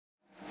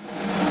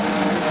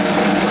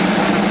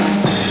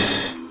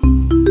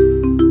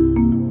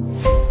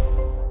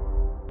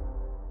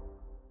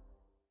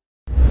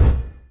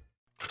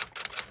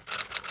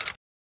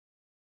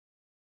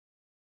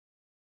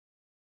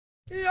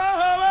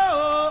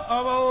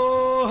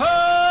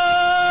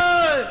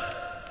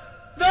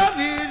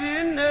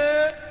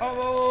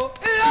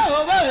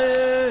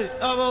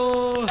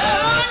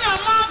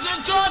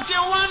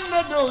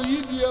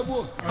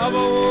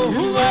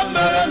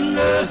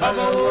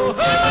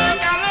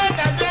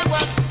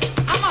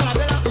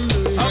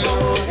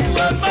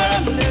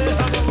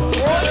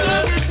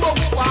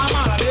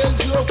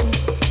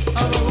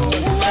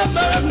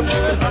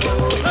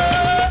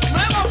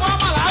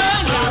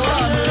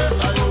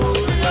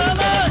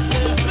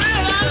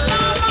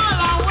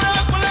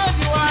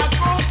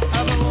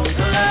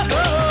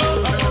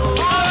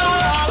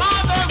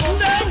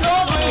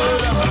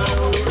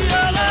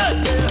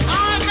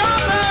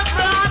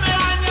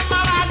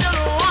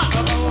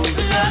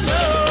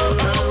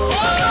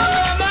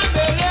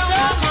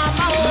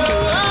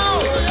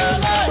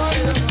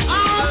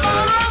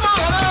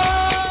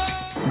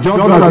Just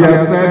as he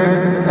has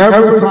said,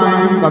 every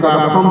time that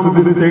I have come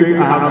to this state, I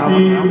have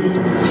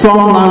seen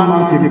some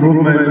landmark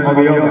improvement or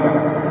the other,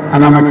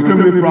 and I'm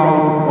extremely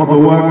proud of the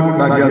work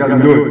that he has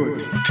been doing.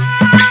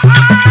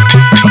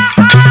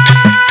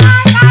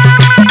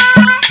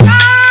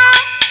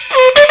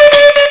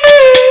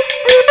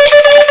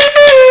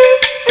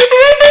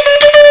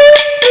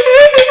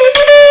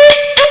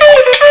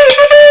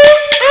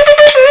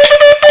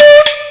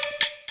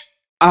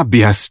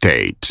 Abia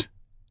State,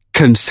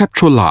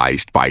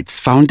 conceptualized by its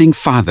founding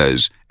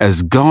fathers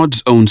as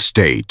God's own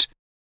state,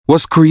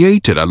 was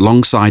created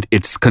alongside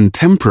its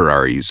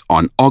contemporaries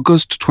on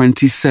August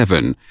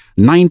 27,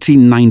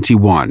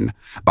 1991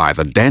 by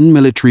the then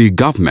military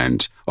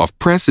government of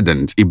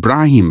President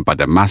Ibrahim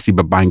Badamasi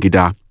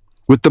Babangida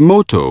with the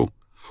motto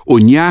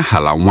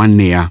Onyahala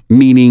Nwanne,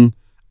 meaning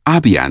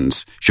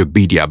Abians should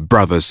be their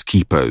brothers'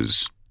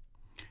 keepers.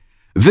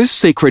 This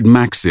sacred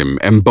maxim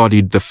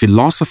embodied the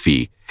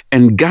philosophy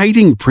and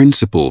guiding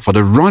principle for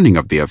the running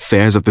of the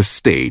affairs of the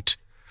state,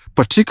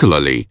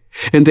 particularly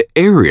in the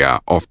area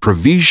of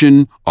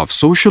provision of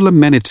social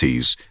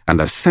amenities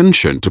and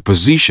ascension to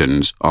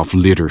positions of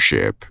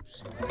leadership.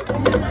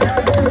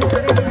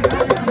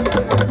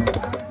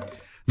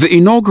 The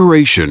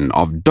inauguration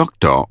of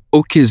Dr.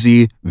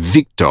 Okezie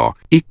Victor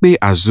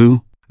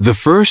Ikpeazu'S, the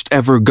first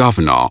ever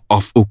governor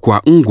of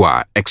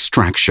Ukwa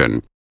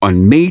extraction,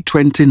 on May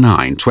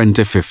 29,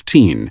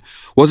 2015,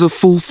 was a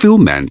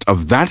fulfillment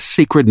of that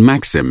sacred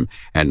maxim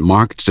and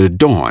marked the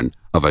dawn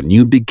of a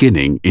new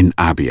beginning in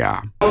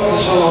Abia. The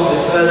Constitution of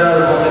the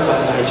Federal Republic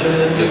of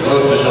Nigeria. The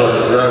Constitution of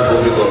the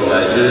Federal Republic of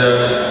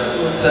Nigeria.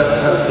 So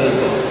help me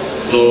God.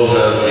 So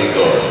help me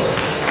God.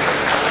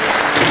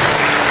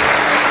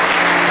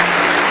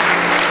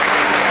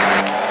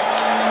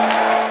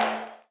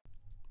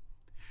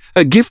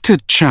 A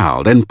gifted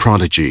child and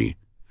prodigy,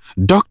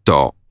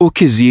 Dr.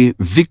 Okezie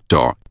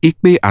Victor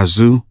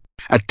Ikpeazu'S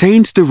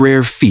attained the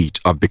rare feat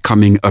of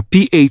becoming a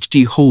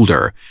PhD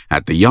holder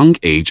at the young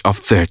age of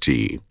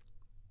 30.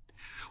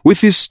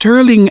 With his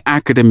sterling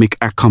academic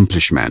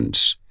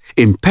accomplishments,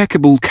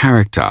 impeccable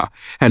character,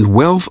 and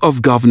wealth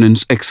of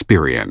governance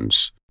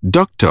experience,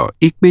 Dr.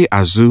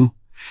 Ikpeazu'S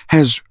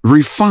has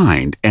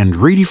refined and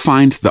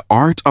redefined the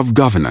art of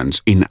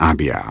governance in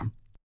Abia.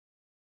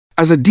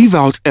 As a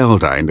devout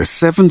elder in the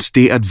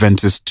Seventh-day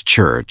Adventist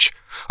Church,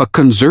 a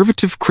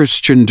conservative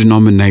Christian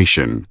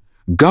denomination,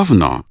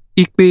 Governor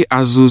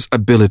Ikpeazu'S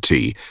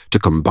ability to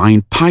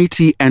combine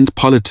piety and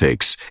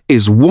politics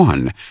is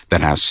one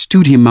that has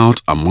stood him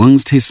out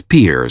amongst his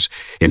peers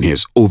in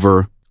his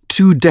over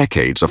 2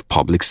 decades of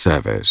public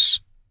service.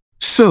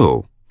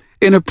 So,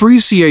 in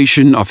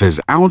appreciation of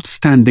his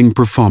outstanding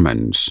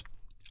performance,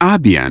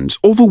 Abians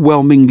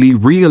overwhelmingly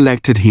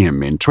re-elected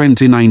him in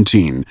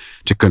 2019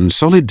 to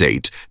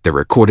consolidate the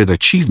recorded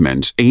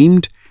achievements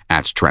aimed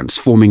at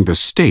transforming the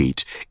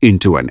state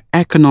into an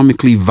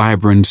economically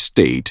vibrant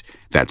state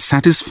that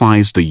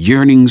satisfies the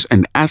yearnings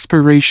and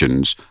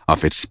aspirations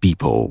of its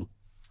people.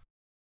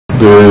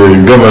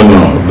 The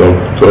governor,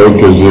 Dr.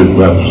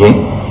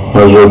 Okezie,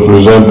 has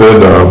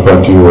represented our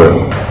party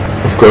well.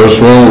 Of course,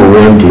 when we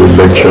went to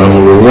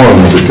election, we won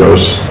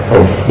because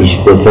of his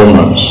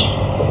performance.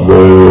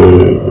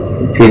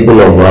 The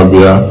people of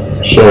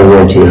Abia saw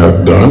what he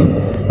had done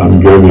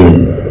and gave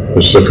him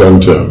a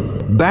second term.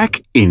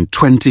 Back in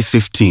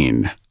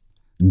 2015,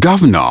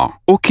 Governor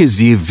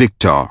Okezie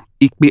Victor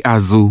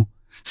Ikpeazu'S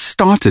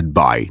started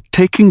by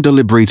taking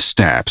deliberate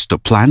steps to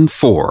plan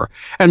for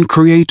and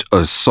create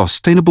a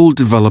sustainable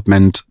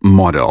development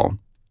model.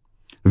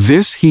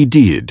 This he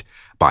did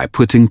by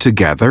putting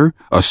together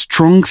a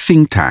strong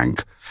think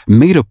tank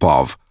made up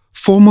of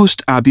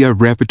foremost Abia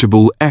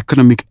reputable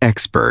economic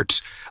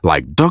experts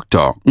like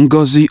Dr.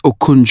 Ngozi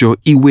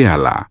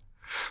Okonjo-Iweala,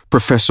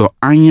 Professor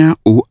Anya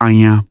O.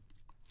 Anya,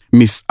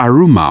 Miss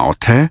Aruma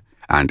Ote,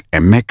 and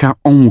Emeka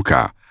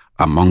Onwuka,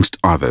 amongst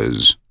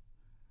others.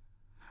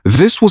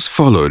 This was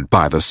followed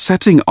by the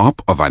setting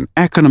up of an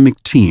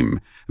economic team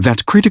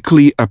that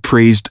critically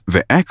appraised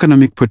the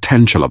economic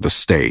potential of the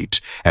state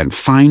and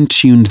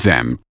fine-tuned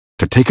them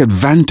to take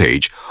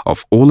advantage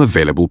of all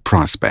available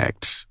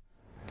prospects.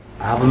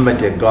 I haven't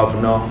met a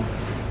governor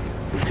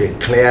with a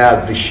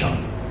clear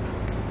vision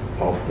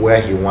of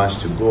where he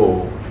wants to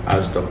go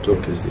as Dr.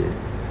 Okezie.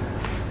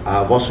 I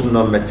have also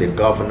not met a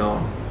governor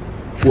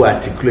who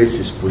articulates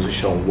his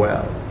position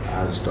well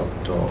as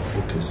Dr.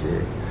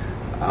 Okezie.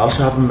 I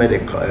also haven't met a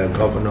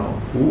governor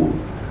who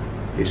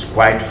is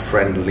quite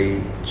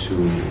friendly to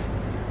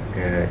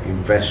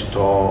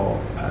investor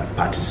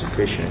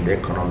participation in the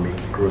economic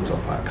growth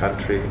of our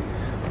country,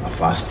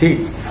 of our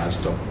state, as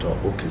Dr.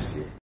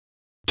 Okezie.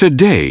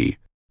 Today,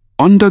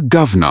 under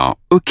Governor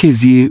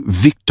Okezie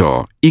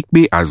Victor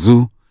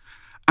Ikpeazu'S,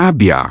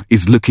 Abia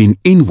is looking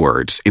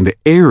inwards in the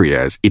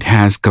areas it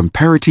has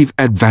comparative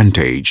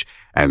advantage,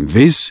 and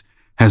this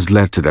has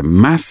led to the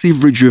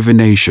massive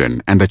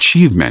rejuvenation and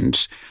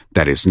achievements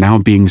that is now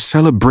being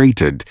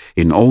celebrated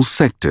in all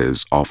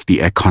sectors of the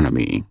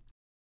economy.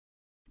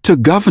 To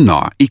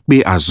Governor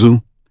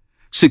Ikpeazu'S,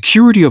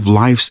 security of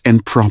lives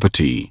and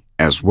property,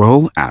 as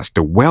well as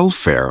the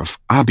welfare of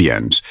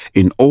Abians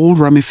in all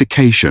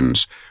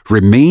ramifications,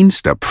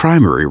 remains the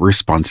primary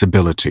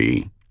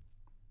responsibility.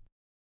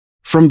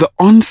 From the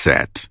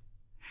onset,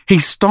 he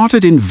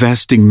started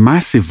investing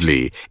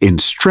massively in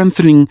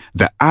strengthening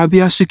the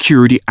Abia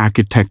security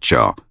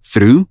architecture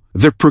through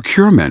the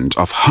procurement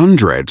of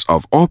hundreds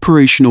of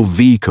operational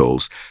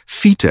vehicles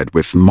fitted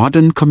with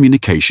modern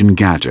communication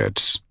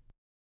gadgets,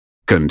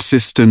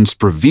 consistent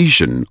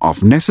provision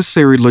of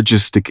necessary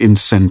logistic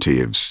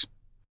incentives,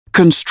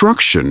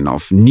 construction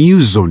of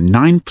new Zone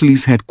 9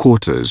 Police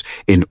Headquarters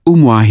in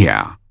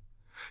Umuahia,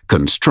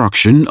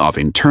 construction of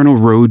internal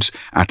roads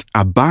at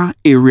Abia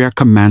Area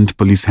Command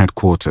Police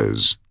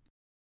Headquarters,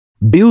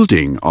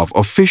 building of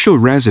official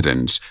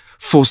residence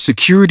for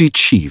security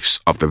chiefs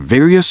of the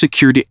various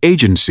security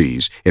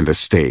agencies in the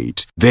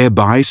state,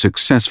 thereby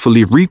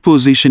successfully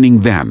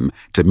repositioning them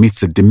to meet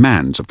the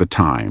demands of the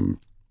time.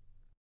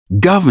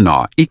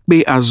 Governor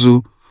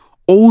Ikpeazu'S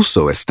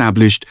also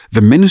established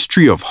the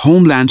Ministry of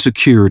Homeland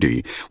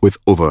Security with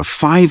over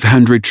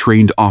 500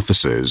 trained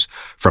officers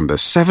from the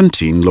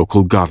 17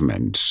 local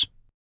governments.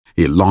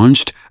 He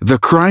launched the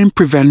Crime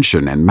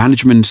Prevention and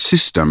Management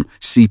System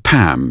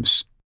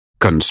 (CPAMS),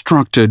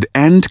 constructed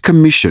and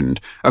commissioned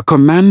a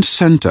command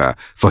center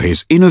for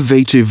his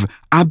innovative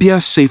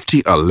Abia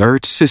Safety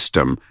Alert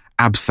System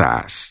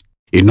 (ABSAS),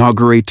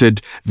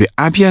 inaugurated the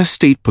Abia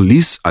State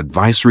Police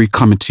Advisory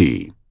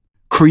Committee,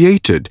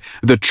 created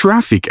the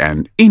Traffic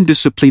and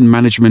Indiscipline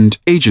Management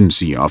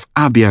Agency of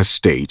Abia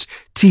State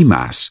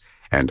 (TIMAS),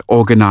 and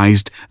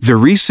organized the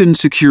recent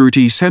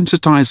security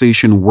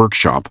sensitization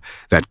workshop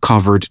that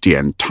covered the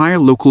entire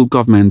local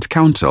government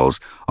councils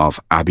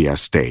of Abia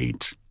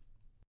State.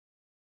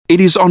 It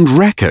is on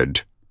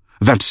record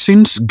that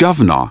since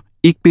Governor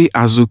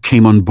Ikpeazu'S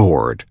came on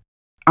board,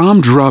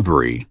 armed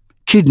robbery,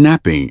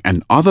 kidnapping,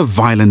 and other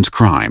violent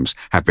crimes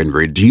have been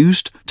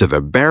reduced to the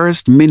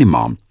barest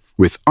minimum,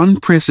 with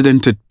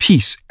unprecedented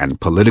peace and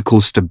political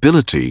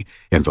stability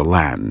in the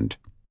land.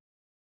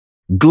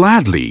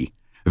 Gladly,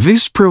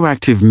 these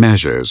proactive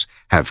measures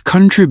have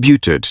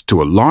contributed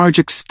to a large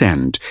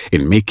extent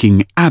in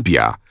making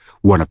Abia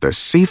one of the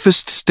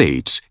safest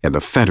states in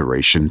the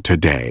Federation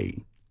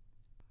today.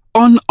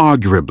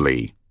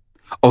 Unarguably,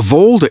 of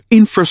all the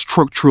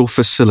infrastructural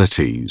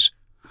facilities,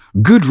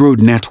 good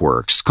road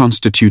networks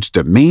constitute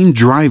the main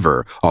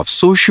driver of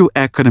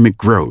socio-economic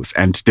growth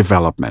and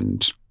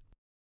development.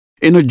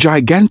 In a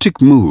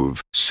gigantic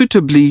move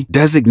suitably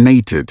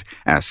designated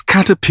as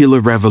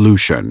Caterpillar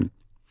Revolution,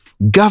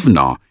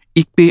 Governor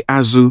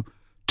Ikpeazu'S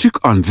took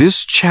on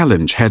this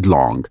challenge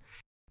headlong,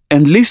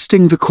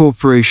 enlisting the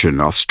cooperation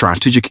of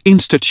strategic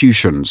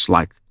institutions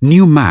like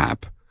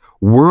NewMap,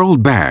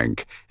 World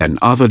Bank, and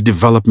other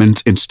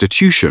development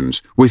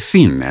institutions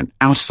within and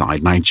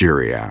outside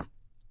Nigeria.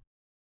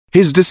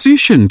 His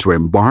decision to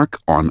embark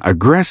on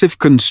aggressive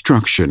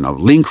construction of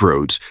link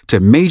roads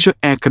to major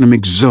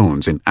economic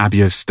zones in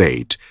Abia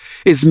State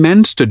is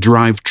meant to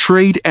drive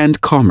trade and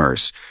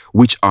commerce,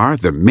 which are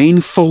the main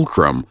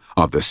fulcrum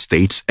of the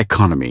state's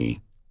economy.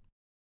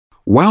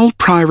 While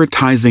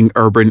prioritizing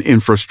urban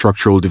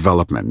infrastructural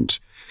development,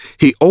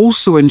 he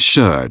also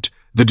ensured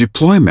the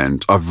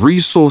deployment of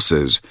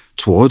resources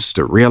towards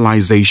the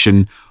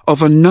realization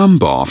of a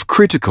number of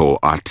critical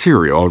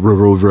arterial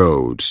rural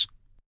roads.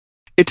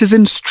 It is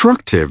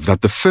instructive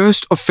that the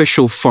first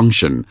official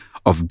function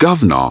of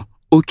Governor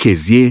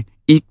Okezie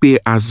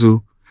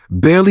Ikpeazu'S,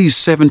 barely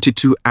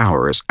 72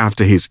 hours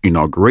after his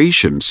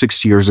inauguration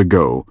 6 years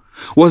ago,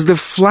 was the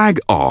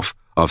flag-off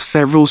of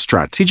several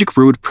strategic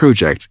road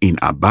projects in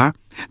Abia,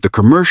 the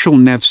commercial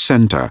nerve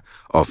center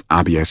of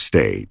Abia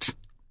State.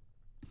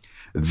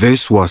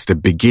 This was the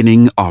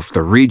beginning of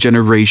the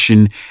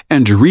regeneration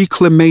and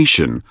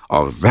reclamation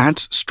of that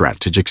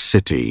strategic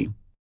city.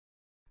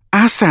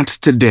 As at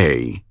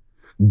today,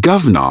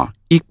 Governor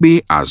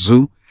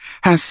Ikpeazu'S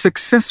has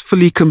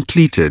successfully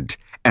completed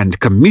and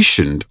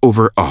commissioned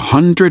over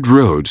 100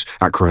 roads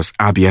across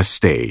Abia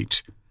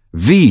State.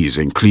 These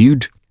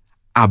include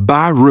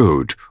Abia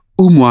Road,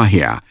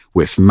 Umuahia,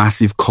 with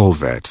massive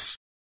culverts.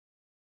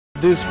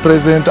 This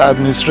present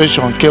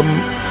administration came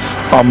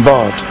on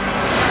board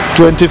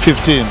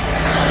 2015.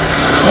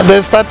 And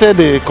they started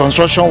the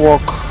construction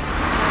work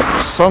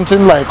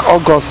something like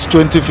August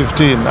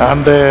 2015,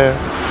 and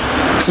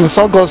since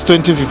August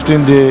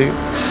 2015 the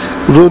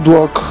road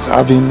work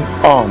have been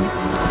on.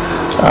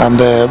 And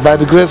by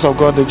the grace of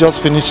God, they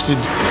just finished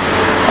it.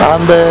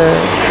 And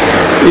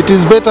it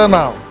is better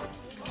now.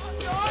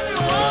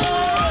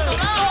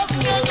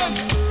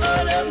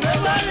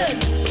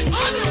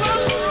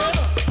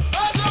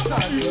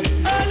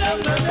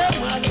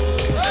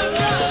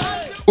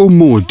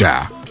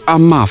 Omoda,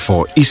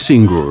 Amafo,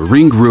 Isingo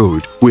Ring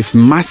Road with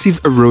massive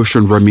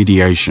erosion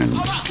remediation.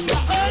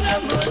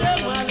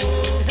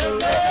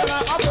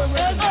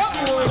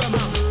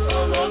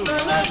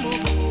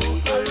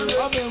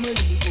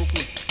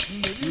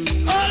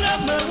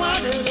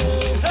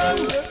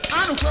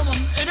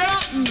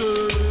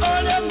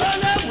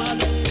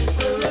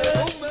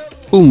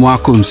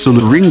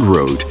 Umuakonsulu Ring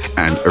Road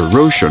and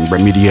erosion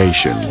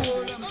remediation.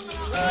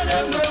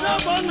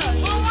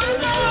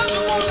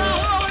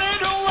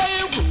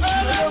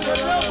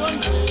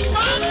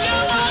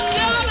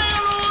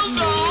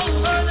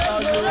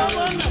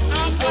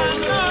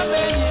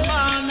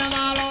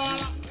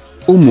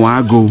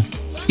 Umuago,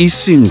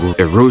 Isingo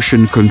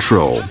erosion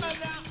control.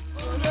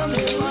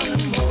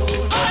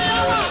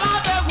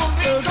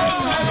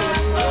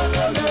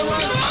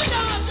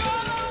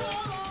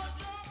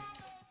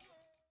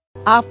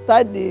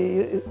 After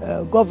the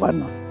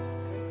governor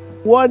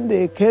won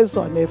the case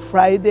on a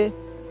Friday,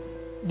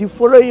 the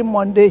following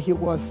Monday he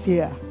was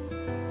here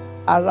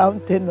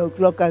around 10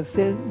 o'clock and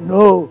said,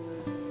 no,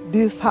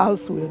 this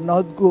house will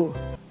not go.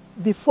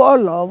 Before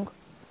long,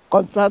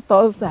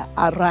 contractors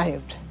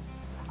arrived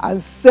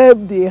and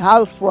saved the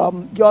house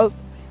from just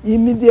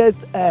immediate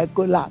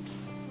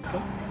collapse.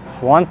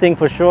 One thing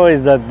for sure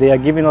is that they are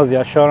giving us the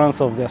assurance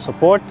of their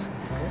support,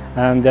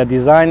 and their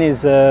design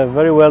is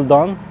very well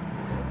done.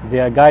 They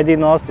are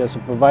guiding us, they are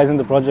supervising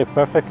the project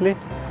perfectly.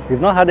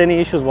 We've not had any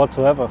issues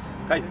whatsoever.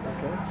 Okay.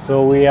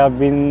 So we have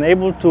been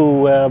able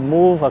to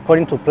move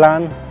according to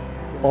plan.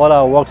 All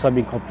our works have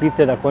been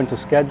completed according to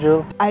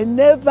schedule. I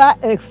never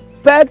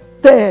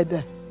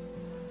expected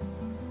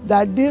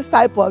that this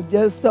type of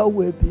gesture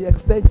will be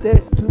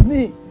extended to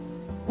me.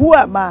 Who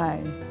am I?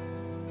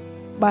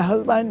 My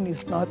husband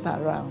is not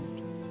around.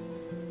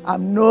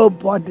 I'm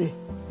nobody.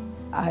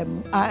 I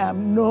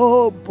am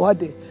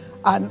nobody.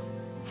 And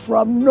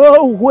from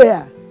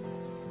nowhere,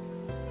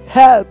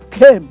 help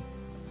came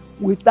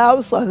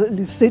without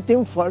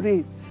soliciting for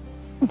it.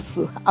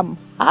 So I'm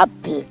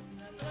happy.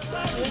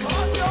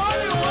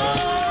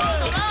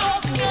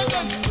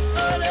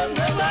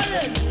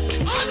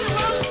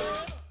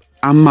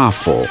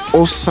 Amafo,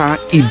 Osa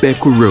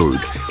Ibeku Road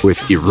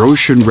with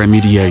erosion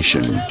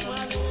remediation.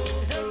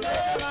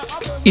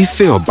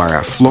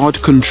 Ifeobara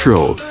flood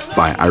control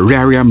by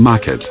Araria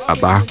Market,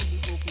 Aba.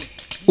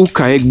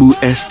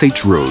 Ukaegbu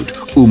Estate Road,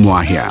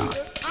 Umuahia.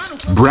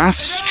 Brass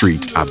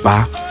Street,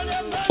 Aba.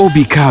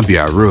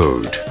 Obikabia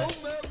Road.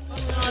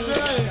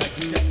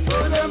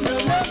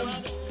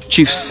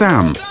 Chief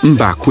Sam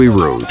Mbakwe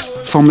Road,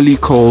 formerly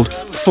called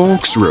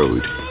Folks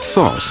Road,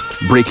 thus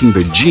breaking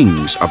the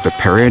jinx of the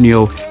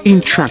perennial,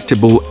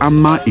 intractable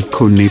Ama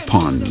Ikone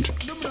Pond.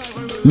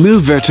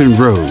 Milverton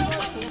Road.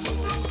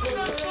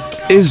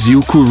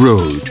 Eziuku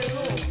Road.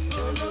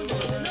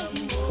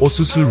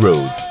 Osusu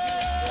Road.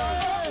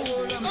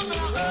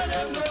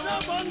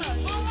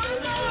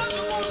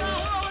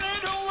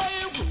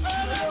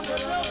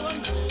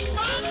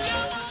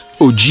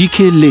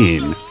 Ojike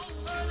Lane.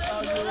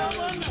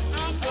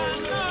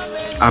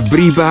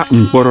 Abriba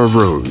Mboro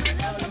Road.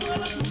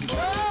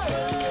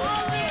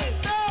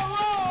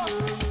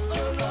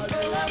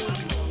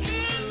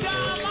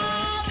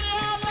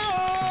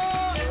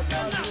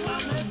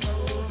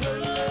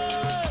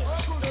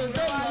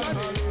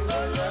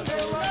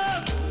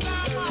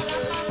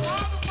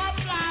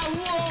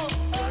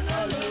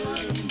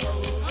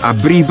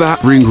 Abriba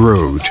Ring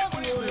Road.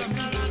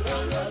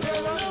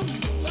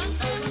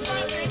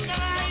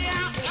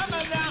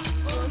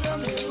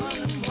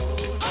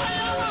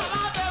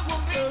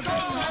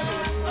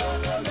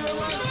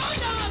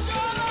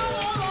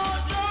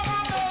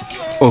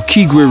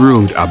 Okigwe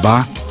Road,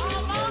 Aba.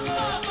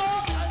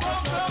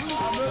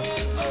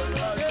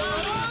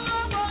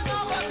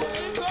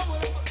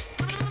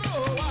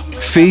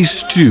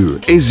 Phase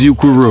 2,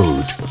 Eziuku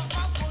Road.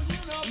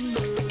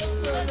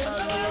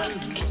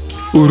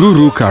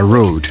 Ururuka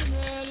Road.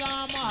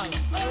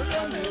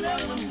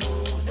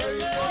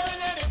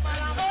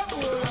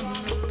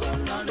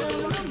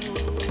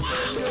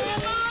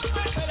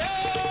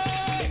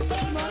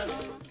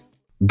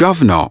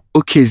 Governor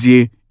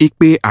Okezie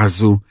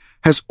Ikpeazu'S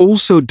has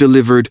also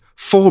delivered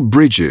 4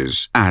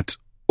 bridges at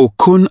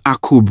Okun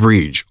Aku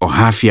Bridge,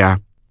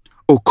 Ohafia,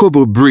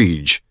 Okobo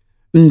Bridge,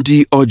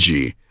 Ndi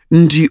Oji,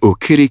 Ndi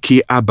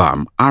Okiriki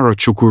Abam,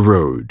 Arochukwu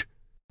Road,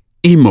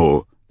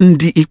 Imo,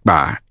 Ndi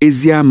Ikpa,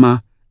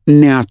 Eziama,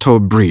 Neato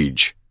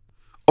Bridge.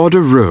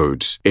 Other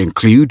roads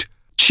include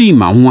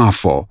Chima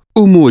Nwafo,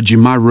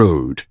 Umojima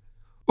Road,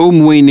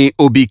 Umwene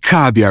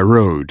Obikabia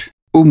Road,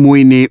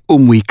 Umwene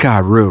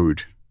Umwika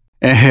Road,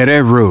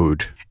 Ehere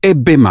Road,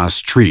 Ebema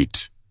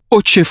Street,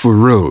 Ochefu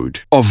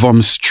Road,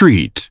 Ovom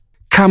Street,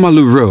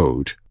 Kamalu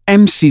Road,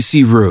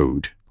 MCC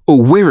Road,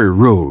 Owerri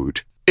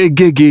Road,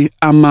 Egege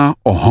Ama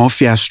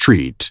Ohofia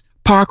Street,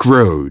 Park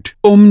Road,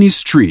 Omni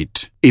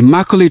Street,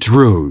 Immaculate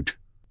Road,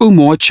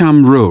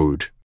 Umuocham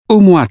Road,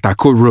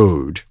 Umuatako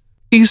Road,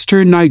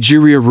 Eastern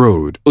Nigeria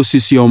Road,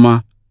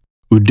 Osisioma,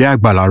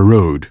 Udagbala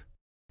Road,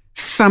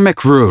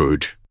 Samek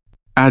Road,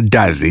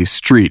 Adazi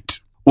Street,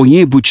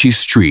 Onyebuchi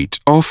Street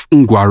off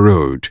Ngwa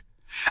Road,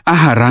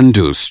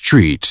 Aharando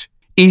Street,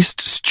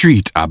 East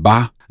Street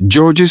Aba,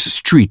 George's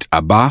Street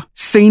Aba,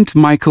 St.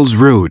 Michael's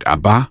Road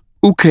Aba,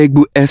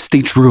 Ukegbu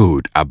Estate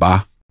Road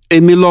Aba,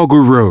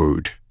 Emilogo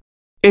Road,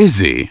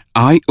 Eze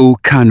I.O.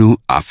 Kanu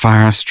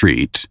Afara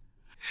Street,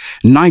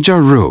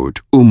 Niger Road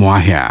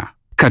Umuahia,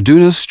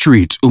 Kaduna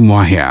Street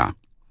Umuahia,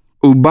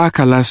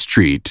 Ubakala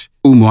Street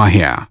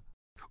Umuahia,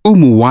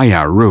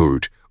 Umuwaya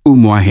Road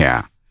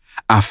Umuahia,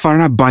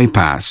 Afara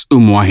Bypass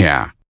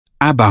Umuahia,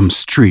 Abam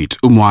Street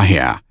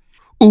Umuahia,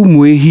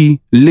 Umuehi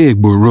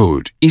Legbo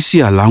Road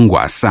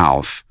Isialangwa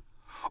South,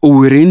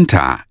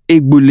 Owerinta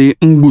Egbule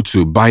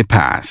Mbutu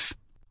Bypass,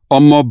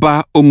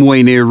 Omoba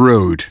Umwene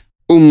Road,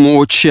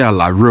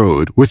 Umuochiala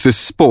Road with a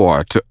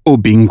spur to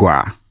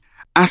Obingwa,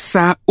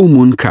 Asa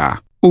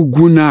Umunka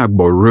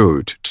Ugunagbo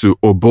Road to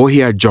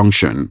Obohia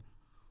Junction,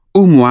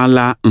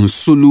 Umuala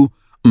Nsulu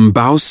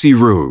Mbausi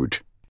Road,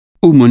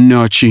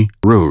 Umunochi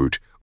Road,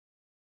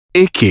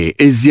 Eke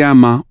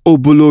Eziama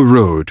Obolo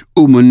Road,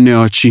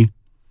 Umunochi,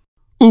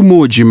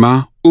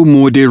 Umojima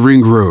Umode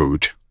Ring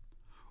Road,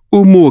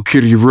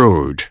 Umokiri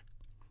Road,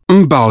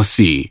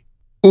 Mbausi,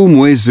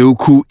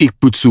 Umwezoku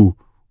Ikputu,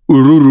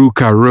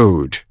 Ururuka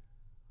Road.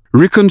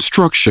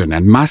 Reconstruction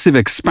and massive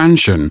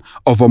expansion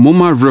of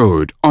Omoma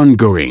Road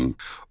ongoing.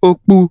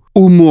 Okpu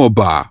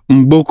Umuoba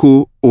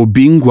Mboko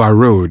Obingwa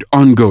Road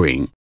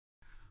ongoing.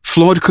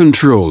 Flood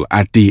control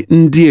at the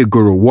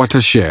Ndiegoro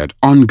watershed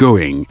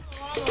ongoing.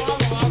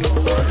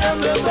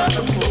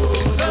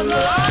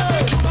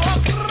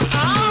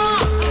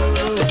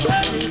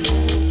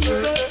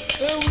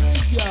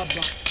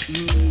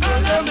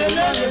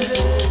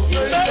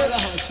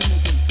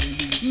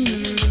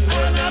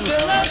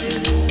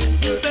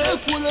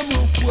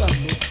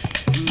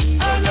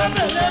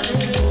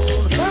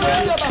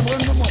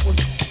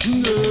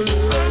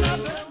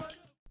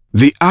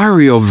 The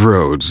area of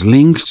roads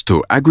linked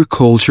to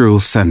agricultural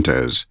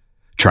centers,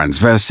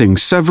 traversing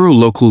several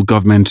local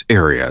government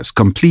areas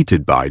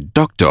completed by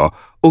Dr.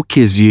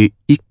 Okezie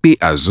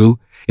Ikpeazu'S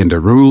in the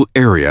rural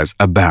areas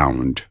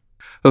abound.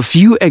 A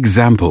few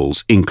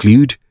examples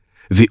include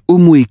the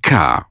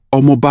Umuika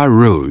Omoba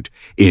Road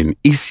in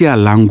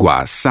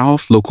Isialangwa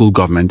South Local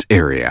Government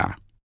Area,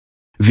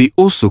 the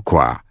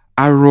Osokwa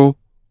Aro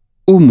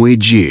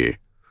Umueji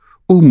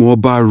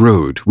Umuoba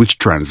Road, which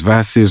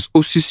traverses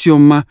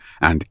Osisioma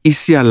and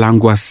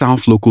Isialangwa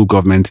South Local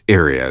Government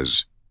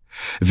Areas,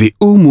 the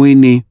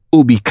Umwene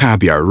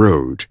Obikabia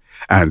Road,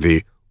 and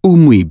the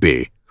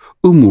Umuibe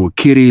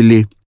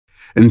Umukirili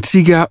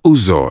Ntiga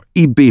Uzo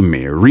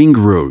Ibeme Ring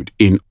Road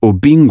in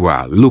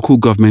Obingwa Local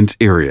Government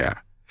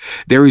Area.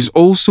 There is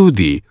also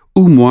the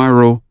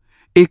Umuaro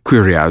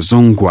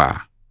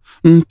Ikpeazu'S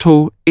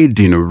Nto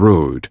Edino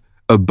Road,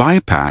 a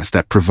bypass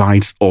that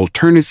provides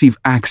alternative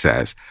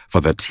access for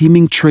the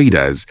teeming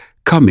traders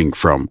coming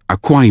from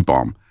Akwa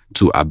Ibom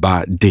to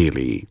Aba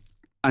daily.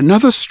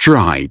 Another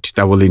stride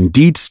that will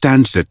indeed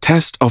stand the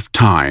test of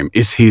time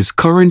is his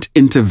current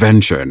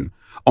intervention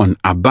on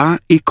Aba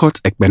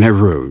Ikot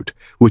Ekpene Road,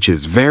 which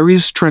is very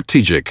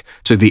strategic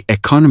to the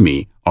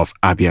economy of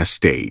Abia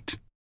State.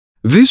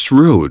 This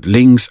road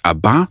links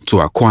Aba to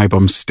Akwa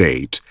Ibom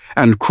State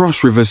and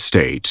Cross River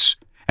States,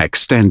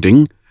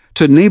 extending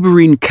to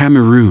neighboring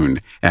Cameroon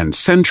and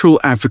Central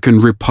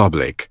African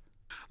Republic.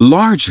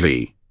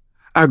 Largely,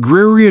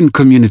 agrarian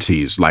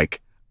communities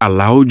like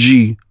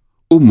Alaoji,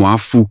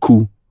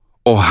 Umuafuku,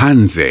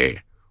 Ohanze,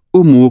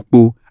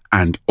 Umuokpo,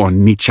 and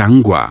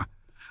Onichangwa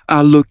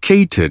are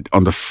located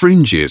on the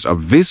fringes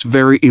of this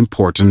very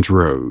important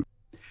road.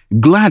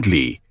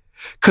 Gladly,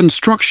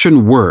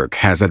 construction work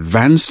has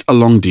advanced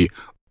along the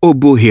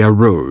Obohia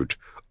Road,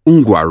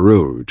 Ngwa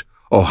Road,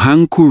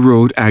 Ohanku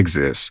Road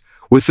axis,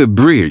 with a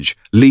bridge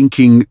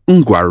linking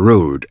Ngwa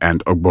Road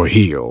and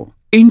Ogbohill.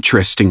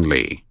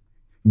 Interestingly,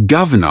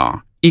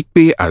 Governor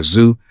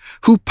Ikpeazu'S,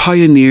 who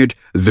pioneered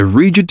the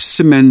rigid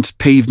cement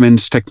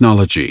pavement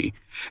technology,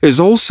 is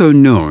also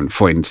known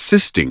for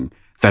insisting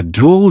that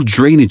dual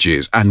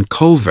drainages and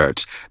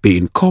culverts be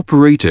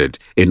incorporated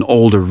in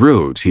all the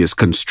roads he is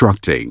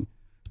constructing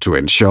to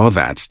ensure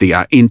that they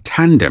are in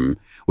tandem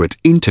with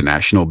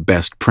international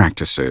best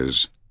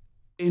practices.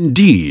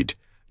 Indeed,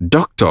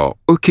 Dr.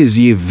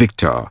 Okezie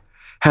Victor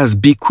has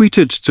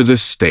bequeathed to the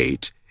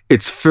state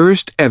its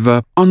first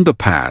ever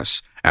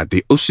underpass at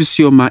the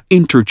Osisioma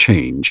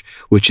interchange,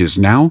 which is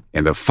now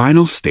in the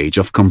final stage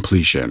of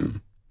completion.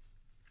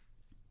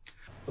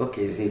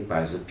 Okezie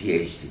Ikpeazu'S,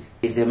 PhD,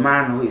 is a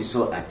man who is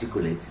so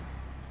articulate.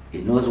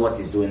 He knows what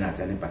he's doing at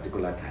any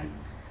particular time,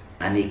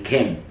 and he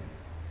came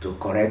to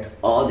correct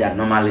all the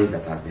anomalies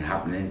that has been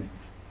happening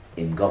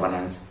in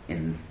governance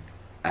in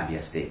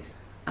Abia State.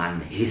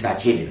 And he's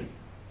achieving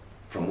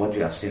from what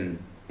we have seen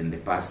in the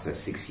past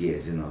 6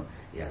 years,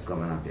 he has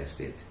governed Abia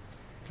State.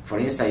 For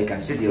instance, you can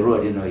see the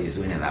road, he's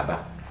doing in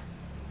Aba.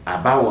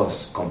 Abia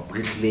was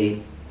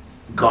completely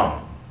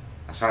gone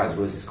as far as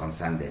roads is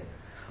concerned there.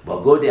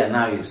 But go there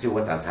now, you see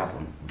what has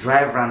happened.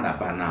 Drive around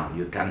Abia now.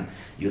 You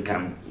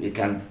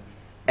can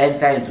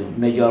enter into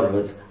major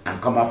roads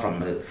and come out from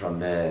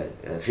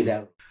the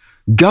feeder.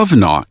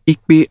 Governor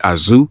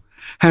Ikpeazu'S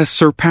has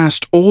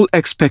surpassed all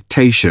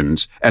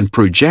expectations and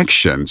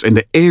projections in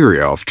the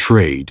area of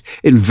trade,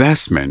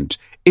 investment,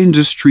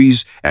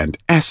 industries, and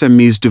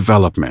SMEs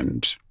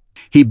development.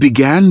 He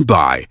began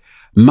by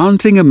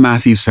mounting a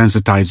massive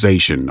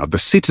sensitization of the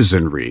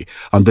citizenry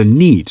on the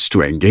needs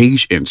to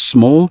engage in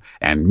small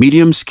and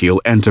medium-scale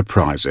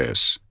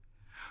enterprises,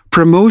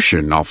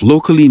 promotion of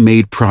locally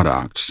made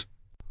products,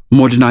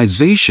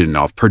 modernization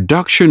of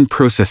production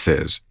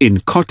processes in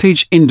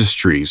cottage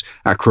industries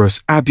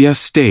across Abia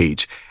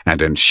State,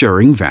 and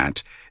ensuring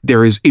that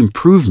there is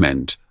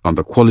improvement on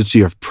the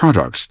quality of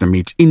products to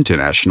meet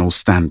international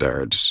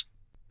standards.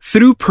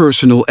 Through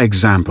personal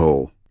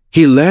example,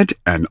 he led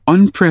an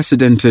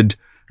unprecedented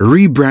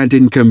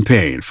rebranding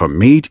campaign for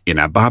Made in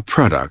Abia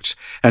products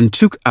and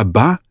took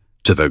Abia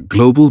to the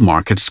global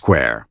market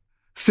square.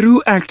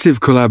 Through active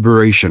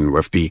collaboration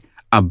with the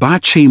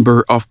Abia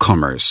Chamber of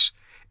Commerce,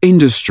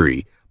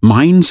 Industry,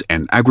 Mines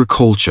and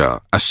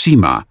Agriculture,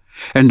 ASIMA,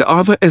 and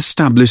other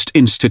established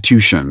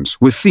institutions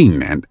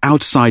within and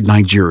outside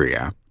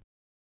Nigeria,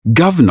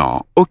 Governor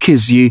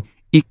Okezie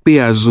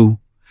Ikpeazu'S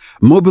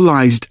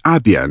mobilized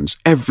Abians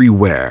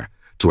everywhere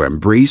to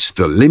embrace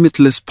the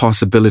limitless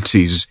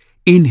possibilities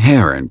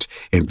inherent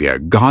in their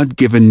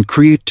God-given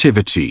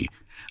creativity,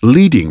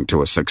 leading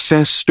to a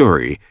success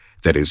story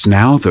that is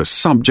now the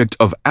subject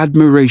of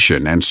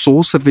admiration and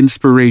source of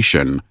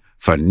inspiration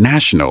for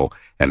national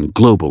and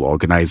global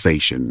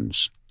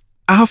organizations.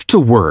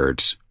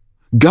 Afterwards,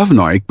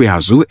 Governor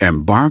Ikpeazu'S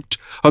embarked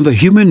on the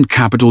human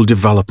capital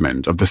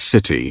development of the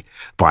city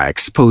by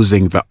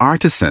exposing the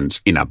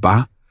artisans in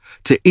Abia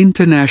to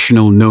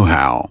international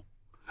know-how,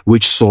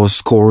 which saw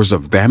scores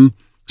of them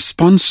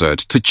sponsored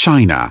to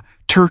China,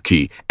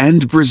 Turkey,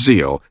 and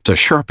Brazil to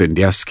sharpen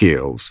their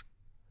skills.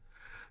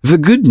 The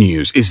good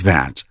news is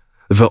that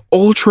the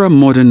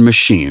ultra-modern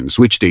machines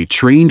which they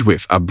trained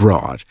with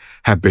abroad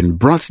have been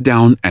brought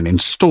down and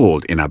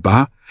installed in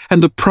Abia,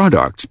 and the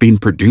products being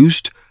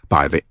produced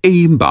by the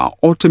Eyimba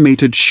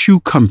Automated Shoe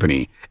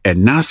Company,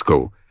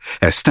 ENASCO,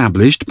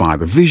 established by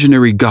the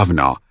visionary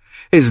governor,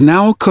 is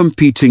now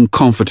competing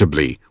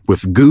comfortably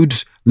with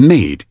goods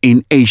made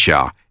in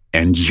Asia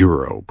and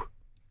Europe.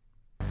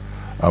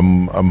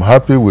 I'm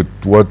happy with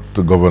what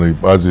the Governor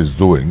Ikpeazu'S is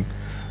doing.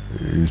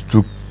 He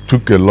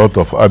took a lot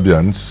of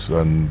Abians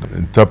and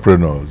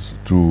entrepreneurs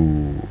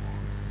to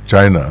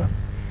China.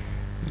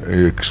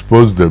 He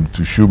exposed them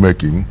to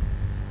shoemaking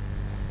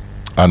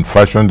and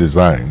fashion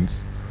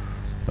designs,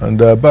 and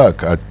they're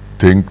back. I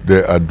think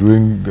they are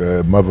doing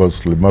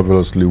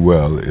marvelously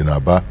well in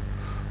Abia,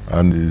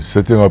 and he's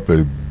setting up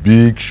a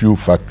big shoe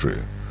factory,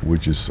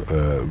 which is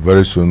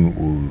very soon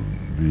will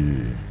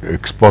be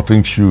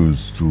exporting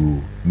shoes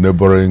to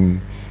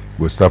neighboring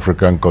West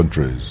African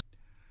countries.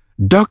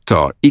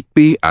 Dr.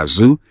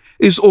 Ikpeazu'S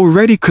is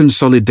already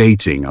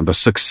consolidating on the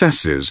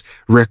successes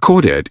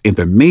recorded in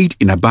the Made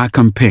in Abia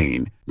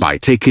campaign by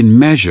taking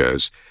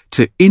measures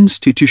to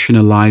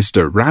institutionalize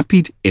the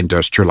rapid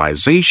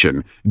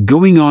industrialization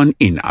going on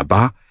in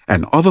Abia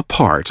and other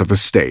parts of the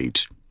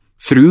state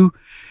through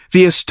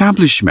the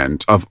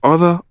establishment of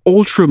other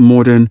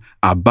ultra-modern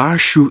Abia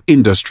shoe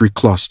industry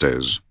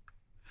clusters,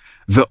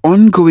 the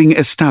ongoing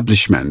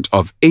establishment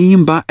of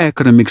Eyimba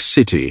Economic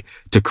City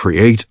to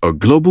create a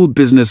global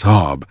business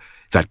hub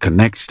that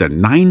connects the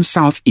 9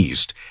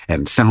 southeast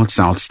and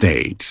south-south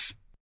states,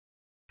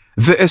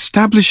 the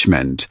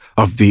establishment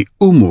of the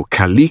Umu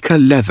Kalika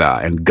Leather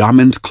and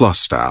Garment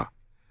Cluster,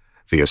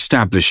 the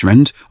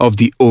establishment of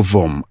the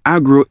Ovom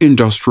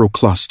Agro-Industrial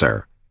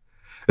Cluster,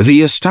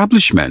 the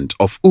establishment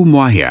of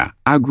Umuahia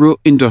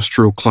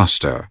Agro-Industrial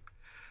Cluster,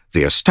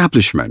 the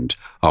establishment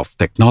of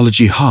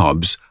technology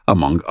hubs,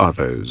 among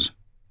others.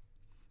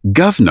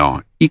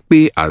 Governor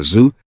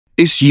Ikpeazu'S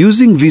is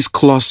using these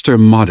cluster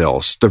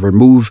models to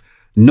remove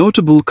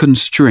notable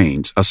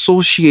constraints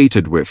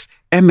associated with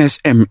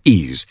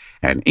MSMEs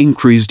and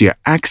increase their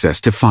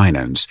access to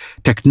finance,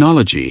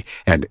 technology,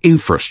 and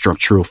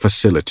infrastructural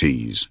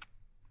facilities.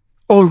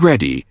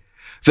 Already,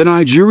 the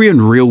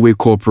Nigerian Railway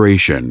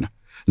Corporation,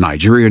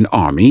 Nigerian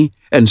Army,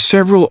 and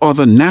several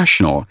other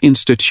national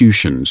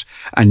institutions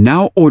are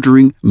now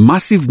ordering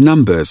massive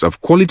numbers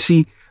of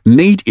quality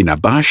Made in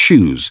Abia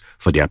shoes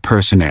for their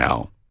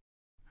personnel.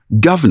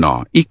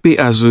 Governor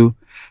Ikpeazu'S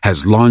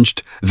has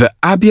launched the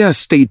Abia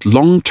State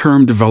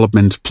Long-Term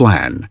Development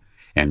Plan,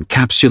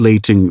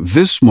 encapsulating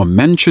this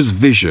momentous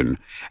vision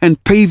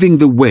and paving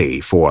the way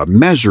for a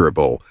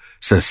measurable,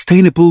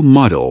 sustainable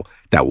model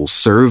that will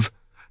serve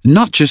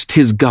not just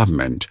his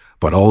government,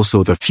 but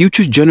also the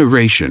future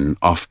generation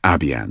of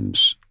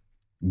Abians.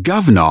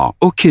 Governor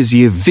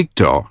Okezie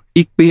Victor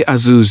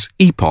Ikpeazu'S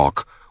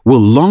epoch will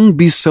long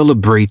be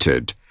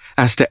celebrated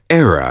as the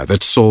era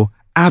that saw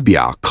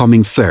Abia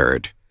coming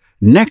third,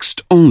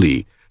 next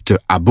only to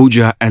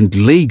Abuja and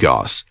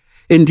Lagos,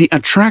 in the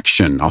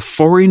attraction of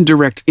foreign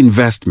direct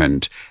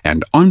investment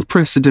and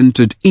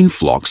unprecedented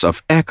influx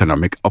of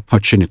economic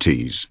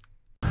opportunities.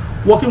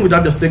 Working with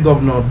Abia State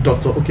Governor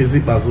Dr.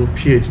 Okezie,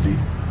 PhD,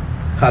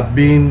 had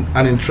been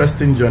an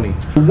interesting journey.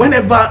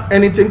 Whenever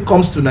anything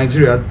comes to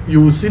Nigeria,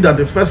 you will see that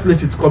the first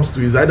place it comes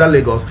to is either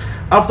Lagos.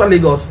 After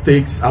Lagos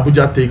takes,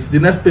 Abuja takes, the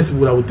next place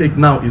that will take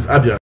now is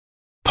Abia.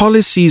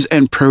 Policies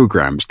and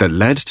programs that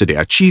led to the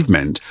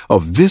achievement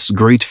of this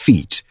great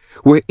feat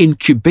were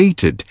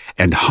incubated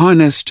and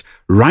harnessed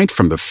right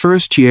from the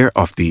first year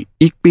of the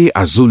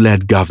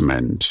Ikpeazu'S-led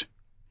government.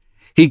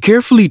 He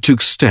carefully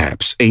took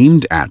steps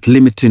aimed at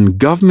limiting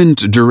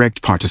government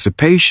direct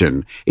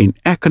participation in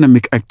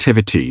economic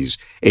activities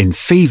in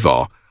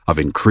favor of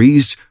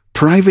increased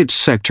private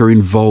sector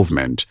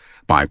involvement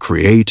by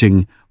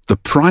creating the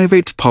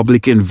Private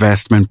Public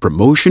Investment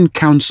Promotion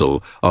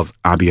Council of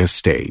Abia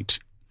State,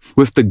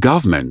 with the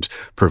government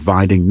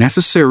providing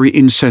necessary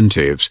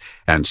incentives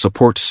and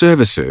support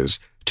services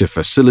to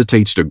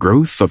facilitate the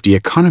growth of the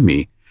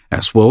economy,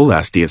 as well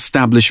as the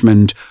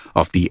establishment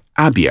of the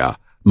Abia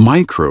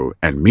Micro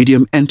and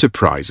Medium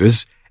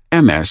Enterprises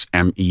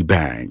MSME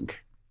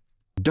Bank.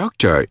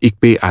 Dr.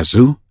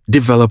 Ikpeazu'S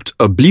developed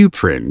a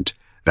blueprint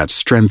that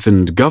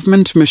strengthened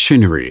government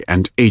machinery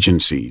and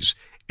agencies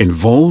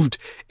involved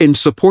in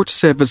support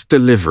service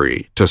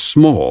delivery to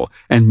small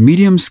and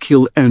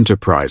medium-scale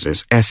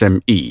enterprises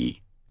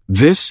SME.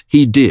 This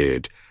he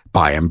did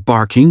by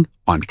embarking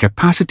on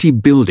capacity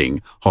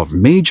building of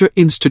major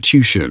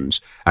institutions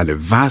and a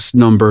vast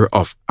number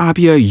of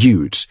Abia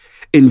youths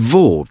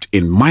involved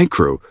in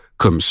micro,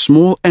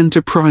 small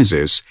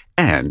enterprises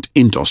and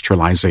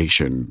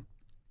industrialization.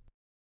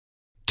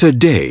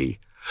 Today,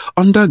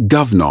 under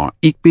Governor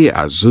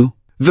Ikpeazu'S,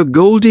 the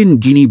Golden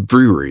Guinea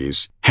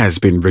Breweries has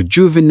been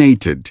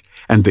rejuvenated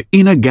and the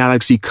Inner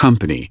Galaxy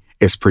Company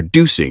is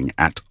producing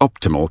at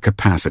optimal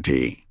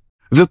capacity.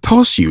 The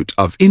pursuit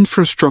of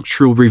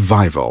infrastructural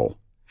revival,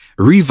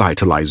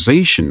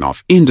 revitalization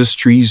of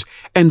industries,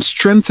 and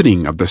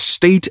strengthening of the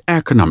state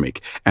economic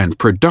and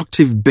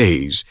productive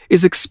base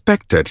is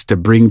expected to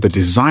bring the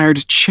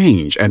desired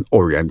change and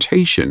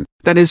orientation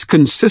that is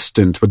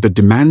consistent with the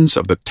demands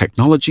of the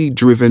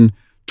technology-driven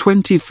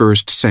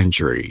 21st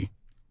century.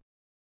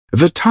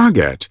 The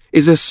target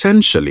is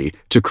essentially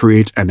to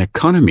create an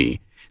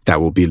economy that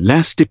will be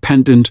less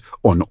dependent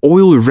on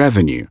oil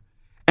revenue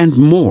and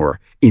more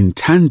in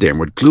tandem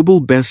with global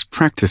best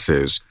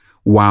practices,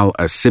 while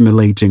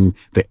assimilating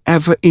the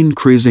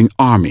ever-increasing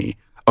army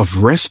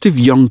of restive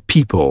young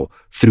people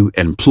through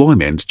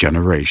employment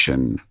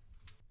generation.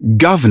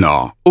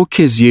 Governor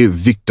Okezie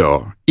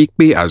Victor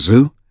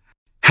Ikpeazu'S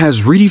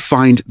has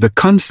redefined the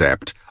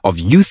concept of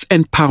youth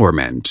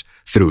empowerment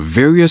through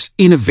various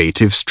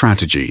innovative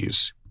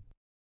strategies.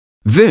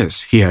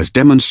 This he has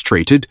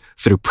demonstrated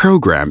through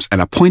programs and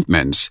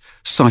appointments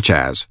such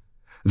as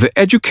the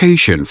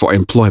Education for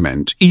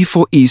Employment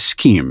E4E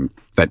scheme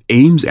that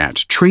aims at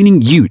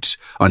training youths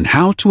on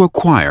how to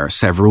acquire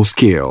several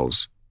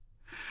skills,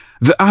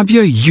 the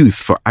Abia Youth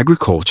for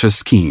Agriculture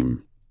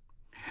scheme,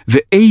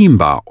 the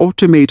Eimba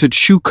Automated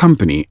Shoe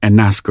Company and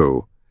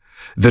NASCO,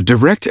 the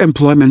direct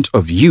employment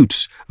of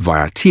youths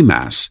via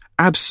TIMAS,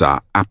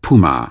 ABSA,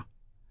 APUMA,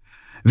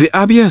 the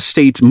Abia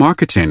State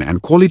Marketing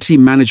and Quality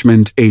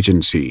Management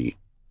Agency,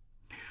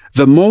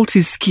 the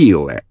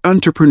Multi-Skill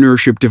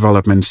Entrepreneurship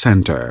Development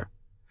Center,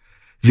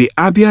 the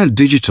Abia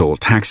Digital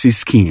Taxi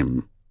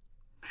Scheme,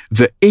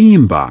 the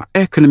Eimba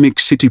Economic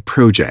City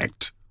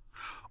Project.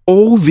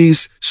 All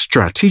these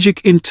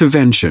strategic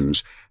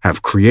interventions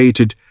have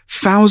created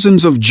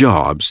thousands of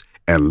jobs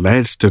and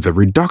led to the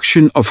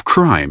reduction of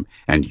crime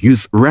and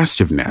youth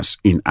restiveness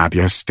in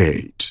Abia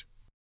State.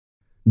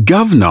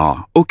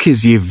 Governor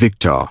Okezie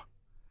Victor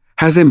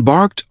has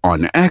embarked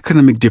on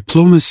economic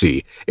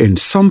diplomacy in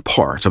some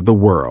part of the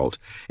world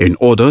in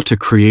order to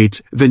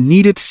create the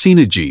needed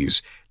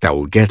synergies that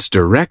will get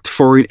direct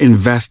foreign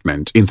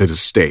investment into the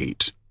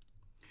state.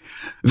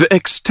 The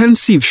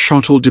extensive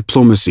shuttle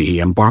diplomacy he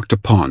embarked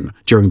upon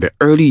during the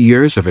early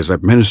years of his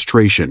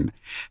administration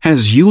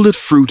has yielded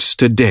fruits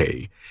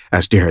today,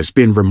 as there has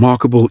been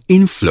remarkable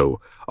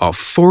inflow of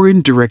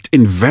foreign direct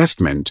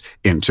investment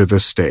into the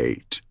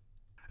state.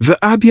 The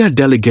Abia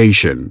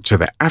delegation to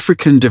the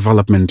African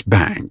Development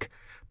Bank,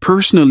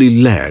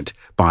 personally led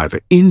by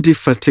the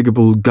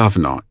indefatigable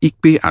Governor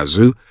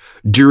Ikpeazu'S,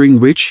 during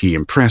which he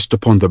impressed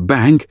upon the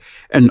bank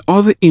and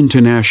other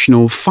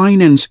international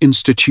finance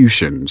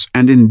institutions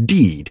and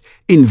indeed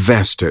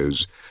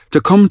investors to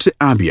come to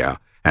Abia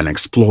and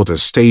explore the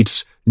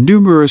state's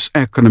numerous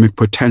economic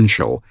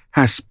potential,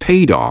 has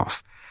paid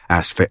off,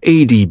 as the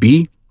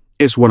ADB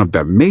is one of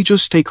the major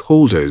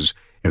stakeholders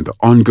in the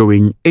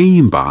ongoing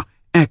Eimba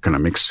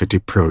Economic City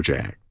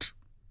project.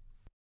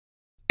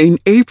 In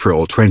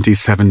April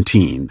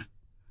 2017,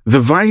 the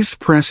Vice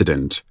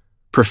President,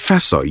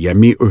 Professor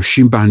Yemi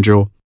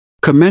Osinbajo,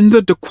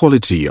 commended the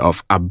quality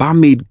of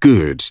Aba-made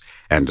goods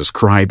and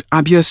described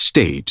Abia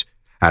State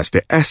as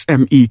the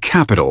SME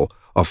capital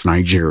of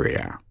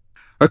Nigeria.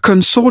 A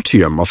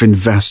consortium of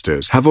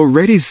investors have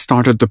already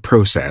started the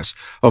process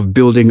of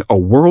building a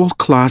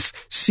world-class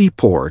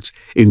seaport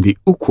in the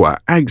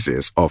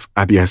Ikpeazu'S of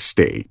Abia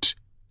State.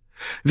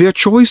 Their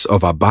choice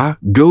of Aba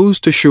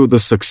goes to show the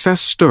success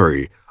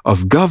story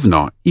of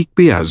Governor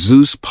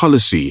Ikpeazu'S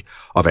policy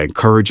of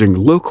encouraging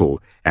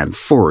local and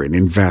foreign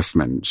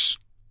investments.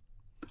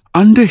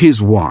 Under his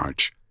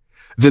watch,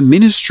 the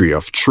Ministry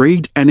of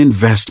Trade and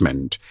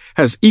Investment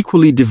has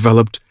equally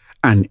developed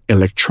an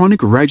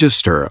electronic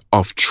register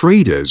of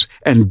traders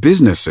and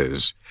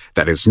businesses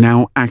that is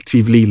now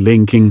actively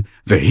linking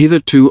the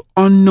hitherto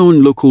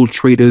unknown local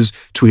traders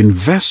to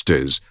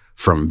investors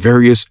from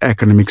various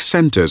economic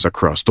centers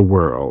across the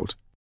world.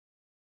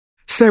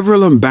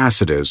 Several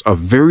ambassadors of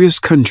various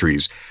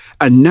countries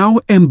are now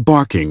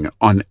embarking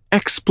on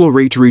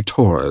exploratory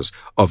tours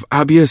of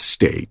Abia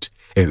State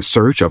in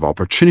search of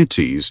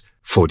opportunities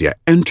for their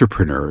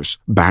entrepreneurs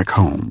back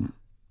home.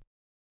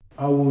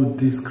 I would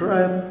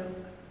describe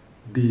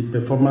the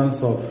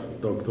performance of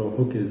Dr.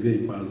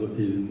 Okezie Ikpeazu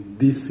in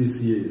these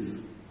 6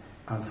 years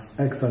as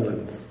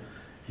excellent.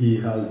 He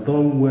has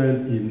done well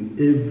in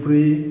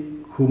every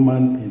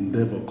human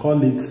endeavor,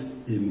 call it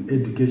in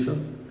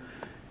education,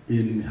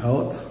 in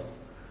health,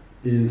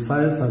 in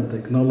science and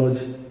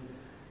technology,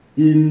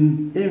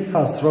 in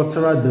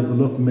infrastructural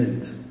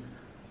development,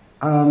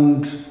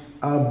 and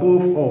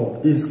above all,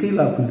 in skill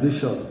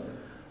acquisition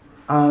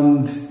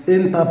and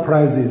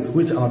enterprises,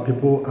 which our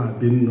people are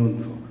being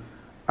known for,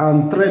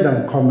 and trade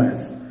and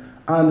commerce.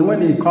 And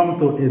when it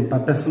comes to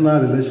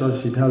interpersonal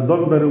relationship, he has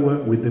done very well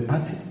with the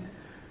party,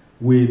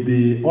 with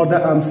the other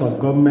arms of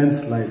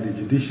government like the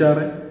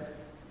judiciary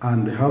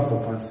and the House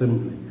of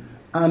Assembly.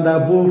 And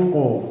above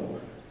all,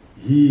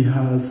 he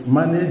has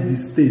managed the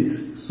state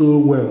so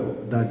well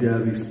that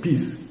there is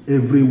peace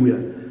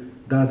everywhere,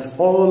 that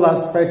all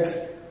aspects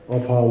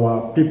of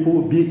our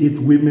people, be it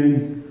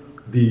women,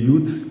 the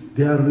youth,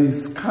 there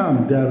is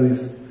calm, there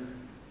is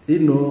a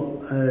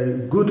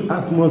good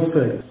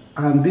atmosphere.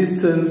 And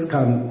these things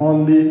can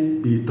only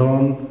be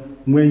done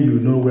when you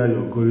know where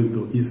you're going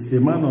to. It's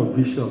a man of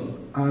vision.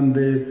 And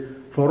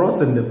for us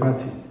in the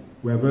party,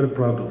 we are very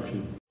proud of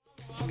you.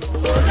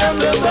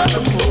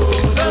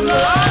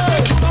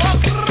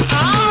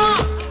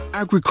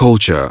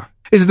 Agriculture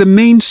is the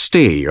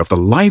mainstay of the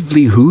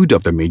livelihood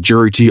of the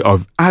majority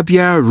of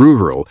Abia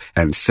rural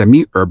and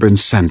semi-urban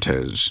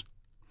centers.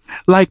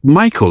 Like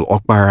Michael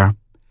Okpara,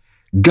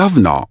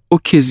 Governor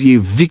Okezie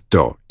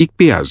Victor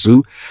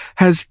Ikpeazu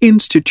has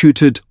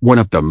instituted one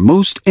of the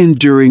most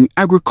enduring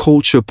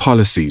agriculture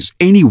policies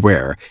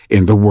anywhere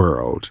in the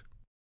world.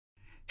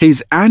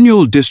 His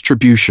annual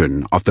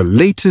distribution of the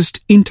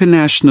latest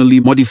internationally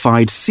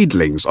modified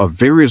seedlings of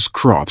various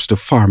crops to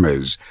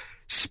farmers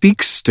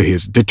speaks to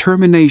his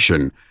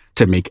determination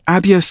to make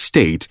Abia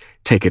State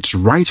take its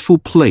rightful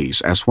place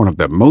as one of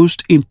the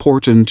most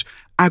important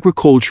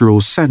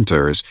agricultural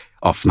centers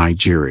of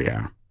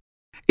Nigeria.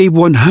 A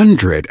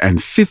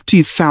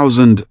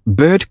 150,000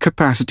 bird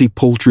capacity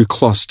poultry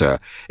cluster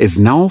is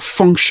now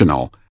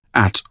functional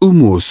at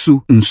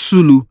Umuosu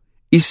Nsulu,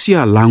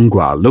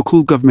 Isialangwa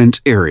local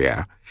government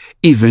area,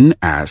 even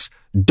as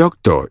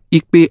Dr.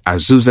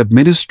 Ikpeazu'S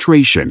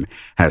administration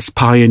has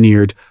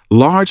pioneered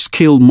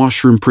large-scale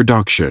mushroom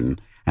production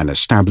and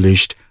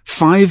established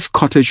 5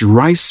 cottage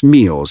rice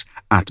mills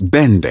at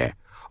Bende,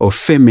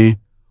 Ofeme,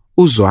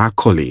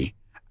 Uzoakoli,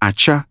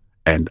 Acha,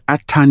 and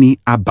Atani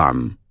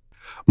Abam.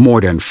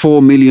 More than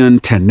 4 million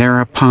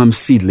tenera palm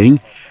seedling,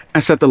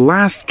 as at the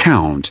last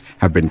count,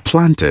 have been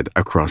planted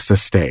across the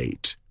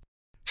state.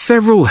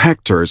 Several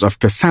hectares of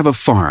cassava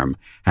farm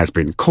has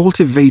been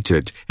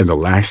cultivated in the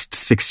last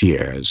 6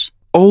 years.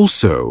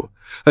 Also,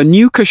 a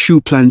new cashew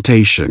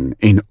plantation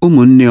in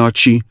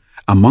Umunneochi,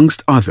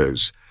 amongst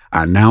others,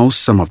 are now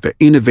some of the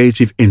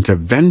innovative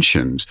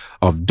interventions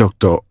of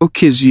Dr.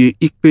 Okezie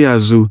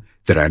Ikpeazu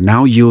that are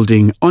now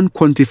yielding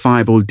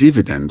unquantifiable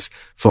dividends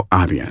for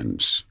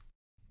Abians.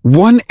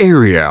 One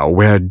area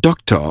where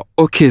Dr.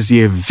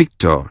 Okezie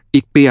Victor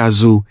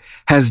Ikpeazu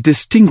has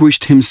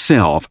distinguished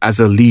himself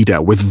as a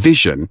leader with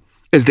vision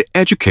is the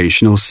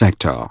educational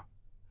sector.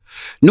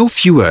 No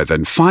fewer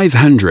than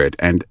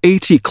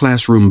 580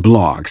 classroom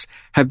blocks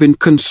have been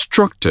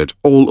constructed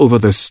all over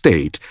the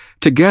state,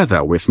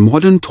 together with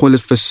modern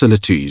toilet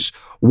facilities,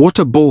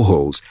 water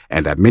boreholes,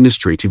 and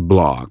administrative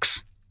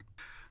blocks.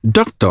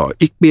 Dr.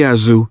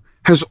 Ikpeazu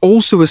has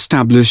also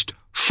established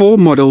 4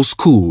 model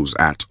schools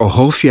at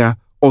Ohofia,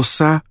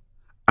 Osa,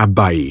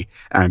 Abai,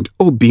 and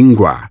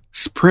Obingwa,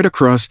 spread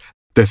across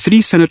the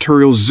 3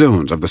 senatorial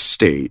zones of the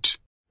state.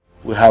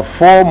 We have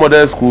 4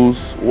 model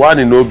schools, one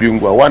in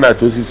Obingwa, one at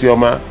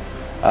Osisioma,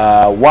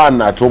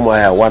 one at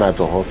Omohia, one at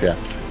Ohofia.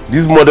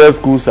 These model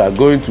schools are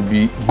going to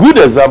be good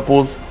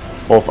examples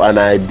of an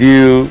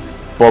ideal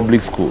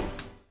public school.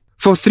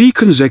 For 3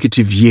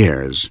 consecutive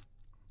years,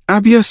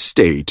 Abia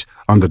State,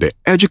 under the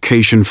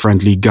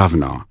education-friendly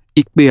governor,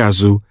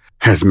 Ikpeazu,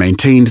 has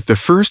maintained the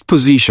first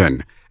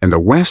position in the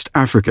West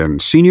African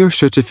Senior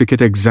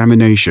Certificate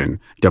Examination,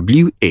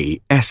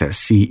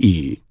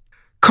 WASSCE.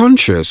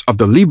 Conscious of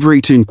the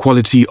liberating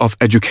quality of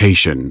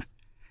education,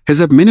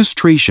 his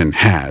administration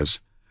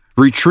has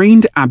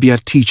retrained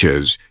Abia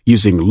teachers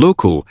using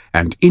local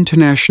and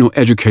international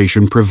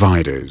education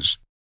providers,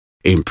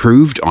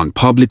 improved on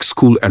public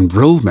school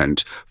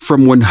enrollment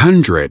from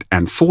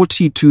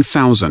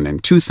 142,000 in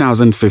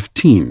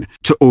 2015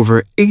 to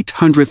over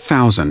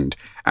 800,000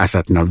 as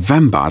at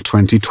November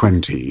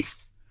 2020,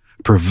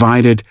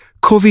 provided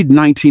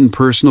COVID-19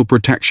 personal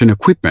protection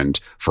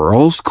equipment for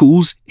all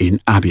schools in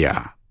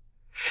Abia,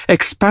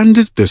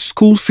 expanded the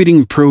school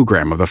feeding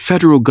program of the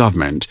federal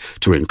government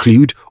to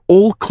include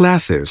all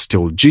classes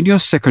till junior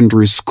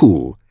secondary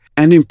school,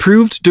 and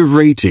improved the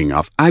rating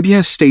of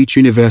Abia State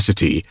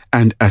University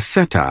and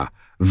ASETA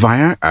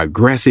via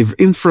aggressive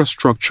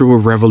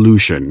infrastructural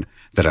revolution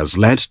that has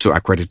led to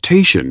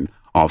accreditation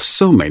of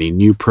so many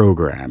new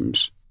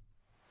programs.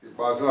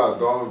 Ikpeazu has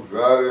done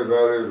very,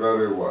 very,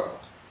 very well.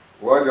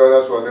 What the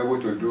others were able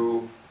to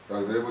do, they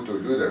have been able to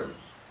do them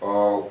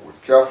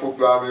with careful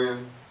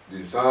planning,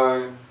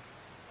 design,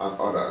 and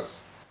others.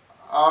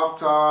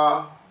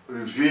 After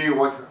reviewing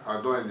what I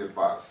had done in the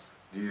past,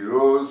 the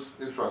roads,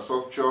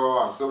 infrastructure,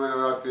 and so many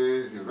other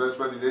things,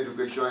 investment in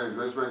education,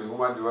 investment in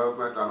human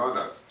development, and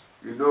others,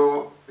 you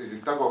know, is the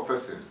type of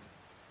person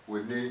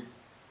we need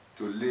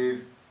to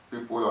lead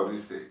people of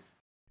this state.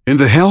 In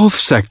the health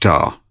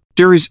sector,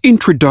 there is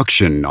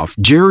introduction of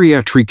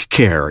geriatric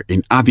care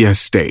in Abia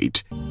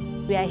State.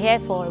 We are here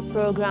for a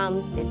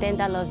program, the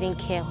Tender Loving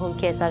Care Home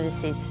Care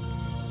Services,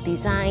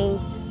 designed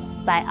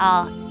by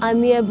our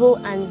amiable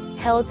and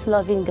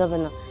health-loving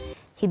governor.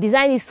 He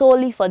designed it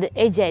solely for the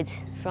aged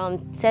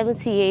from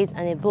 78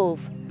 and above.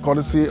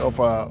 Courtesy of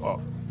our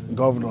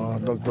governor,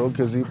 Dr.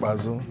 Okezie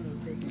Ikpeazu,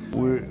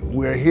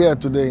 we are here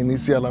today in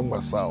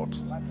Isialamba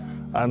South.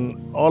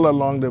 And all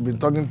along they've been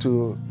talking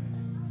to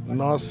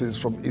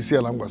nurses from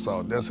Isialamba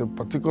South. There's a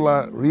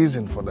particular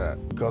reason for that,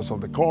 because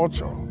of the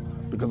culture,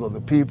 because of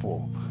the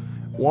people.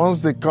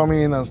 Once they come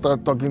in and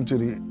start talking to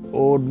the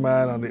old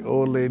man and the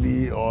old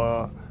lady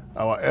or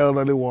our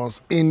elderly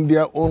ones in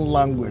their own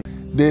language,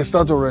 they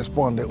start to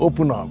respond, they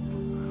open up.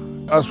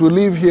 As we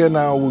leave here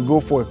now, we'll go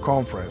for a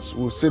conference.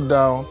 We'll sit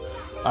down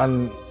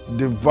and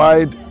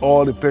divide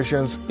all the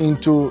patients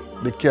into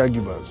the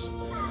caregivers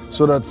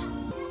so that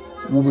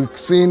we'll be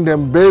seeing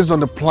them based on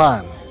the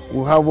plan.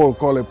 We'll have what we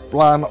call a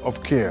plan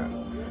of care.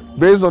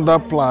 Based on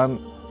that plan,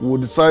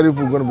 we'll decide if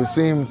we're going to be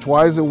seeing him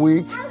twice a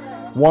week,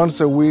 once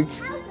a week,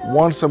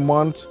 once a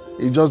month.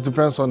 It just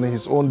depends on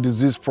his own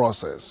disease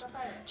process.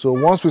 So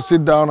once we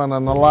sit down and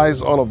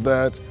analyze all of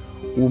that,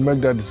 we'll make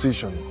that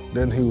decision.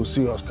 Then he will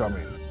see us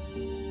coming.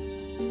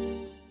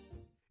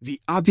 The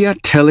Abia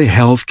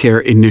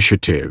Telehealthcare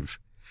Initiative.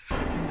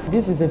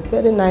 This is a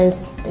very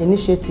nice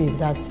initiative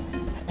that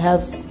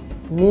helps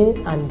me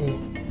and the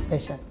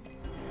patients.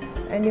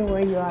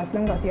 Anywhere you are, as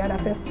long as you had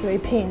access to a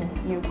PIN,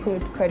 you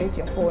could credit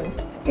your phone.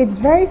 It's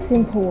very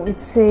simple.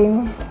 It's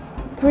a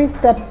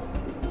 3-step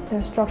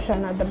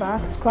instruction at the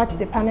back. Scratch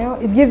the panel.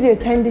 It gives you a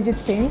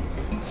 10-digit PIN,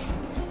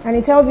 and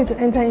it tells you to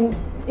enter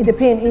the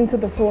PIN into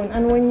the phone.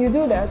 And when you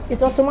do that,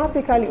 it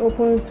automatically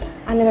opens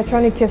an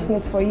electronic case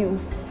note for you,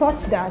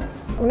 such that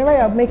whenever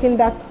you're making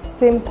that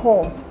same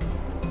call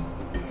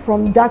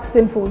from that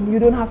same phone, you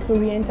don't have to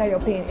re-enter your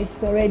PIN.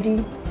 It's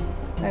already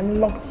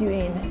locked you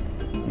in.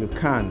 You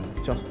can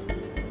just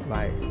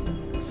by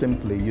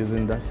simply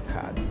using this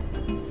card,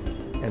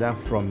 either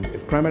from a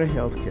primary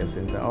health care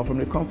center or from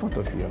the comfort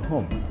of your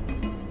home,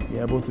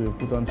 you're able to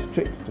put on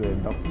straight to a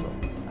doctor,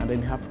 and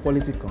then you have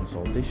quality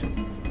consultation,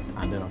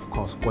 and then of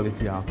course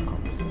quality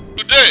outcomes.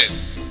 Today,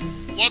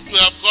 what we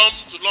have come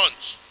to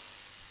launch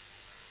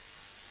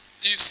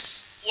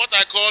is what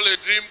I call a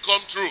dream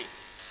come true.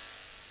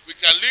 We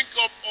can link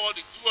up all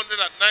the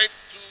 292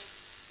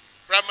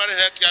 primary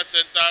health care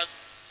centers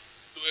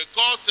to a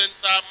call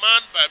center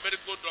manned by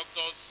medical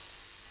doctors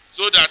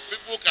so that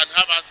people can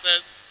have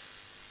access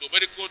to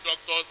medical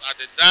doctors at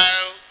the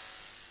dial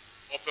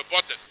of a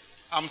button.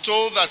 I'm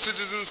told that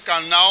citizens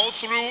can now,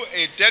 through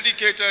a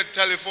dedicated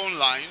telephone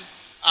line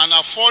and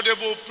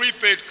affordable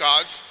prepaid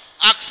cards,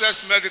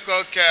 access medical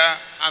care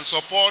and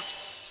support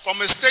from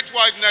a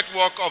statewide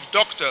network of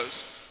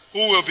doctors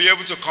who will be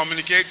able to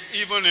communicate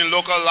even in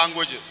local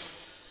languages.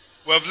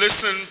 We have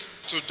listened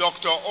to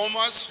Dr.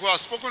 Omas, who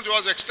has spoken to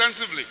us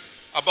extensively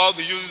about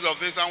the uses of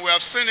this, and we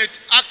have seen it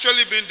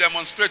actually being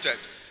demonstrated.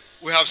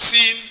 We have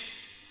seen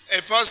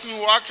a person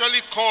who actually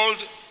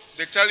called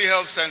the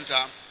telehealth center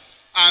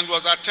and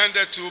was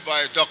attended to by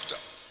a doctor.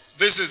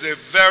 This is a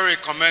very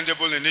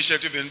commendable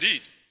initiative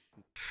indeed.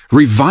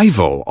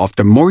 Revival of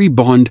the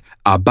moribund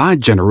Abia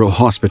General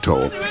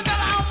Hospital.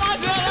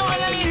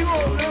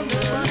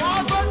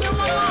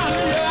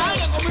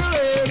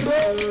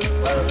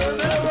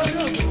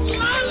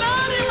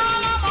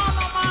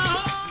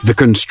 The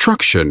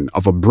construction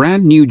of a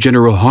brand new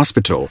general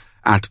hospital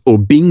at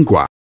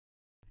Obingwa,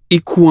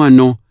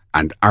 Ikuano,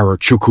 and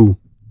Arochukwu.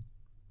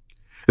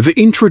 The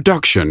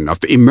introduction of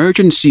the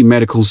emergency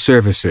medical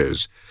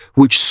services,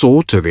 which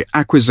saw to the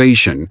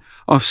acquisition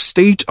of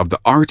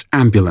state-of-the-art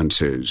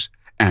ambulances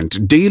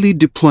and daily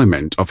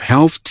deployment of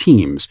health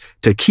teams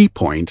to key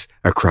points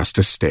across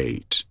the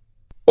state.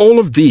 All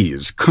of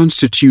these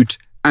constitute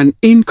an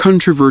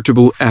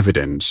incontrovertible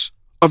evidence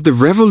of the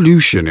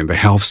revolution in the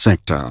health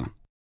sector.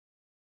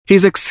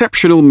 His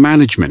exceptional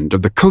management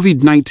of the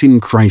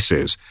COVID-19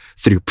 crisis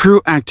through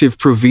proactive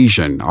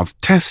provision of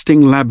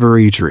testing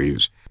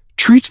laboratories,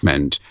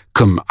 treatment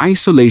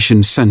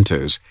isolation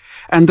centers,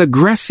 and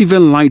aggressive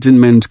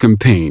enlightenment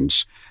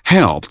campaigns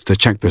helped to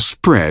check the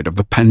spread of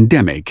the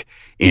pandemic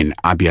in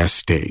Abia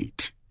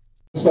State.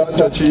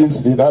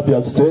 Churches in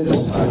Abia State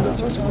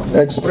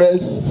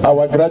express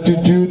our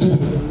gratitude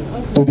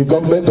to the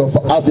government of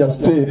Abia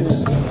State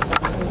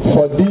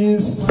for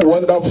this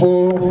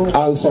wonderful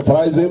and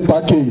surprising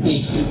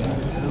package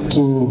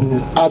to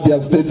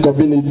Abia State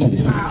community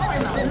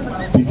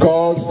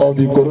because of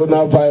the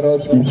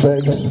coronavirus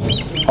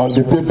effect on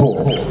the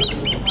people.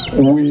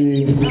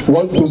 We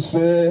want to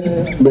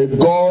say, may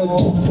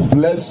God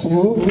bless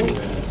you.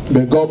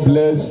 May God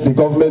bless the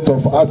government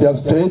of Abia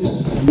State.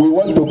 We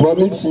want to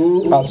promise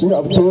you, as you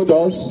have told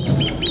us,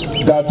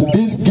 that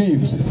this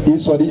gift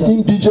is for the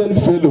indigent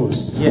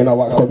fellows in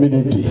our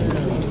community.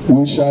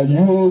 We shall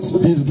use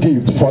this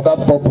gift for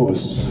that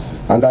purpose.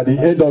 And at the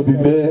end of the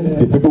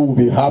day, the people will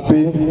be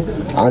happy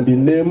and the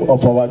name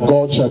of our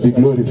God shall be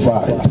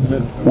glorified.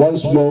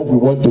 Once more, we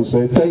want to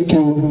say thank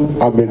you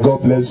and may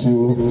God bless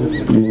you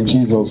in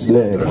Jesus'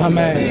 name.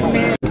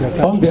 Amen.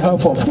 On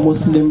behalf of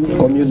Muslim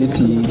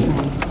community,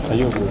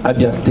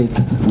 Abia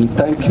State, we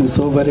thank you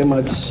so very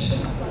much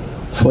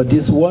for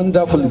this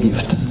wonderful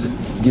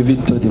gift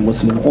given to the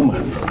Muslim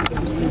Ummah.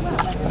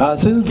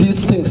 Since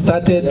this thing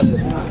started,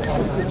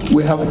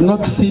 we have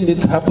not seen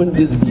it happen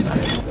this big.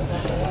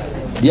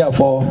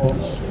 Therefore,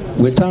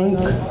 we thank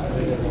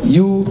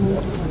you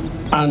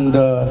and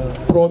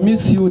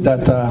promise you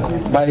that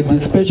by the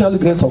special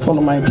grace of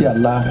Almighty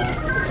Allah,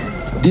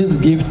 this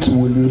gift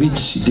will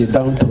reach the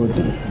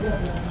downtrodden.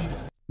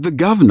 The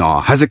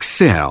governor has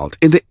excelled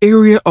in the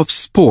area of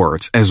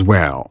sports as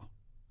well.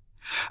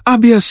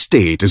 Abia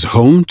State is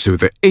home to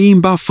the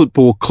Aimba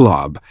Football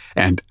Club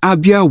and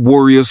Abia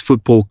Warriors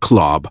Football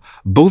Club,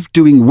 both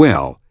doing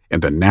well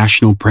in the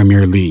National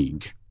Premier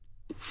League.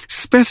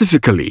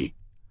 Specifically,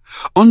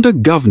 under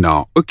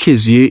Governor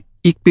Okezie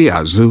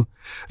Ikpeazu'S,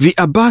 the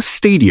Abia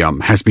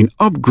Stadium has been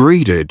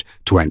upgraded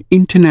to an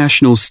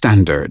international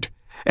standard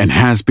and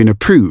has been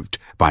approved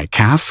by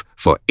CAF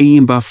for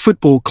Aimba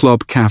Football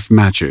Club CAF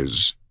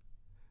matches.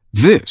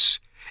 This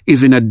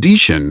is in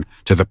addition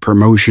to the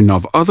promotion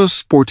of other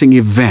sporting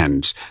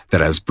events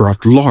that has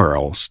brought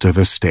laurels to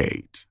the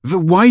state. The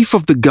wife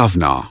of the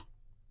governor,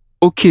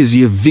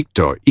 Okezie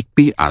Victor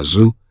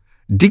Ikpeazu'S,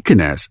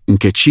 Deaconess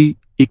Nkechi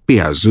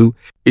Ikpeazu'S,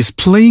 is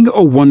playing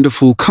a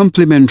wonderful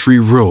complementary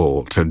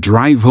role to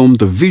drive home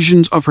the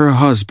visions of her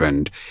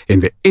husband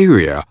in the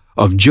area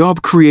of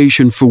job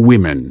creation for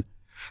women,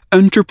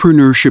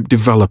 entrepreneurship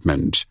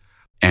development,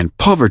 and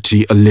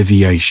poverty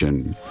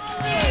alleviation.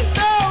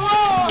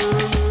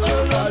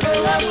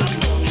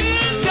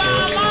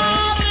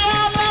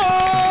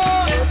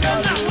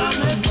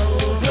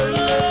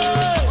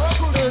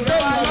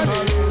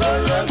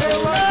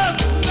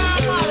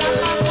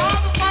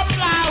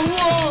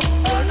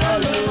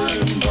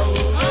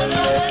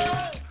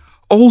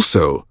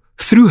 Also,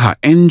 through her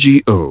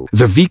NGO,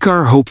 the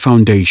Vicar Hope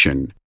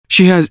Foundation,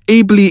 she has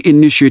ably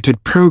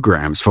initiated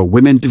programs for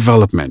women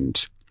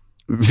development.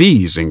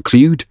 These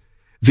include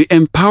the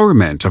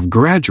empowerment of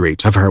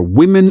graduates of her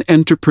Women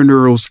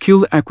Entrepreneurial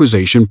Skill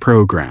Acquisition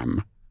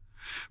Program,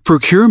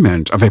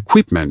 procurement of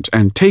equipment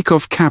and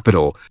take-off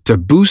capital to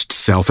boost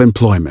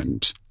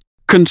self-employment,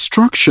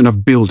 construction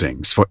of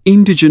buildings for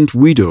indigent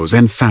widows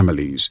and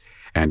families,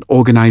 and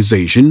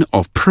organization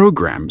of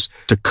programs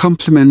to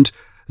complement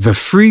the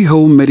free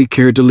home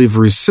Medicare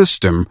delivery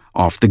system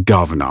of the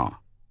governor.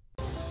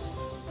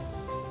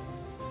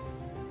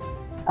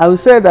 I would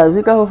say that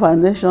Vicar Hope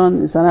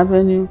Foundation is an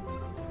avenue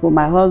for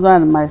my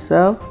husband and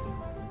myself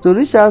to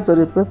reach out to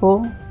the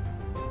people,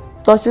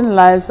 touching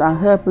lives and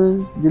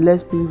helping the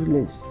less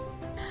privileged.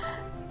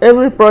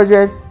 Every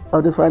project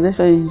of the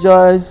foundation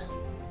enjoys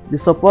the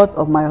support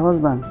of my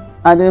husband,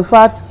 and in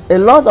fact, a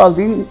lot of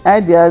the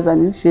ideas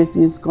and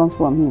initiatives comes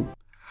from him.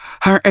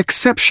 Her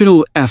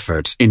exceptional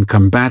efforts in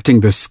combating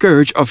the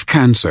scourge of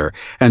cancer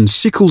and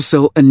sickle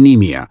cell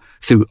anemia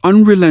through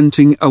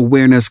unrelenting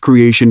awareness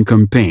creation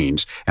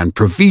campaigns and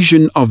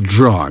provision of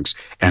drugs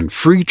and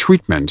free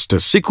treatments to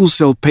sickle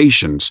cell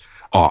patients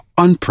are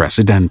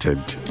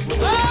unprecedented.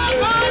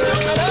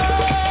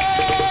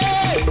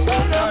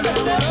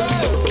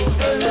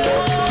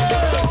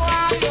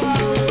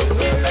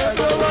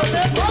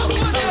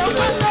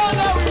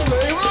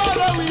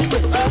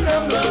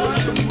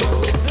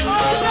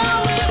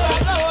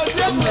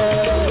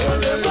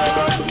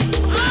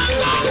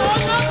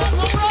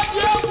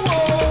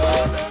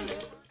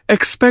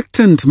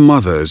 Expectant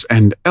mothers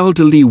and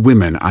elderly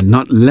women are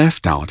not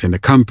left out in the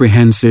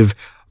comprehensive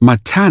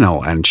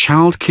maternal and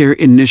child care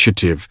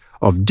initiative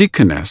of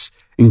Deaconess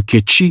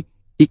Nkechi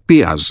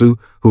Ikpeazu'S,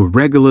 who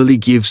regularly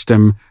gives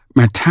them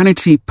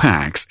maternity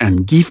packs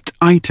and gift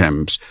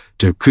items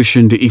to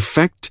cushion the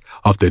effect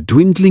of the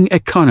dwindling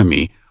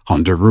economy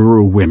on the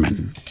rural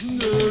women.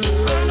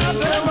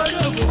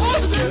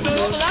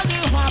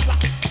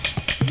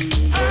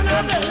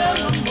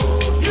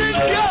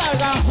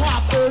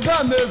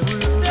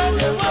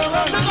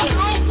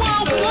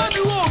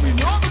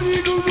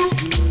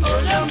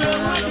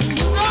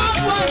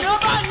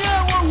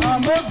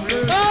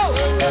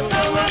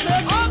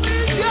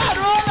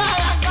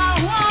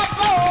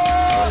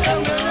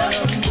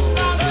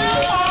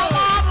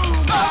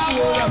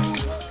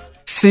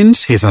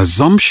 Since his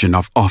assumption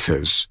of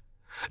office,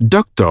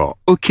 Dr.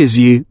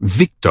 Okezie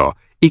Victor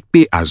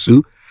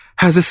Ikpeazu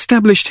has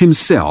established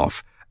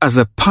himself as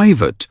a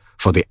pivot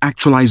for the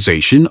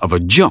actualization of a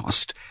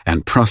just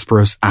and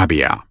prosperous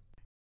Abia.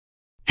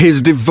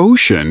 His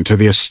devotion to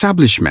the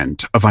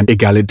establishment of an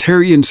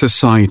egalitarian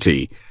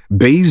society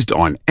based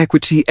on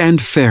equity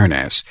and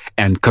fairness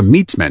and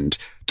commitment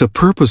to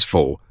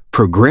purposeful,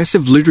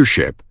 progressive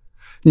leadership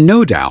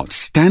no doubt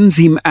stands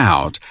him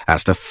out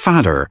as the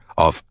father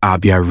of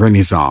Abia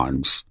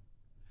Renaissance.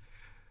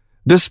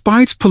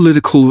 Despite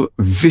political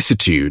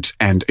vicissitudes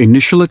and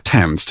initial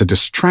attempts to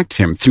distract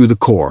him through the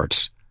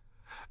courts,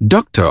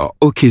 Dr.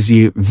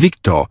 Okezie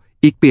Victor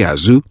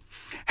Ikpeazu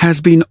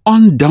has been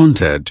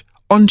undaunted,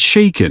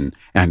 unshaken,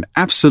 and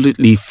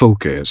absolutely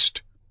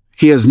focused.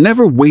 He has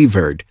never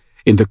wavered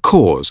in the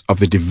cause of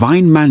the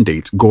divine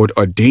mandate God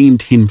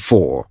ordained him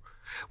for,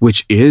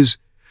 which is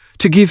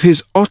to give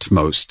his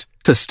utmost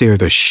to steer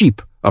the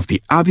ship of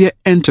the Abia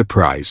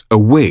enterprise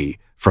away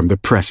from the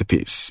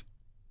precipice.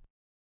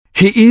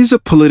 He is a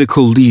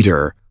political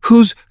leader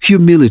whose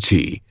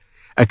humility,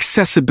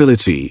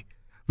 accessibility,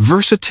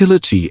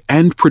 versatility,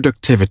 and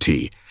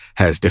productivity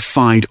has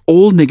defied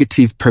all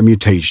negative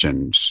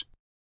permutations.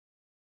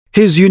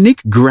 His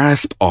unique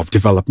grasp of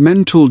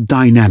developmental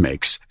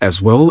dynamics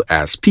as well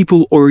as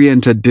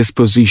people-oriented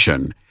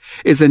disposition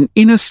is an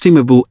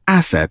inestimable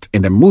asset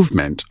in the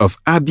movement of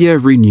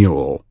Abia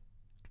renewal.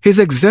 His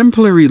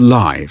exemplary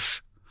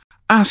life,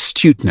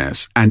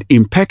 astuteness and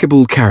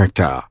impeccable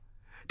character,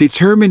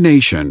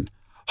 determination,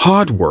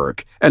 hard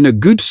work, and a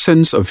good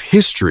sense of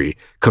history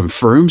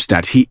confirms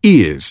that he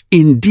is,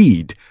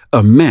 indeed,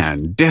 a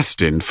man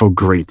destined for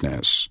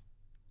greatness.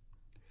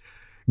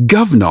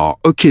 Governor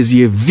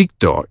Okezie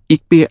Victor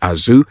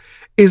Ikpeazu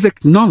is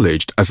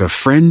acknowledged as a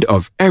friend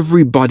of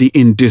everybody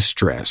in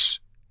distress.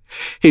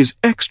 His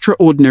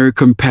extraordinary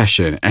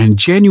compassion and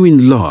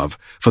genuine love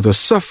for the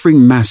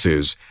suffering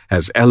masses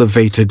has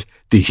elevated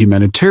the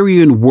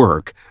humanitarian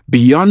work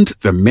beyond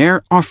the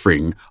mere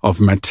offering of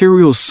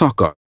material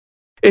succor.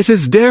 It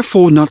is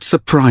therefore not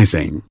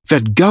surprising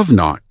that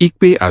Governor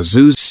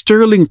Ikpeazu's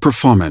sterling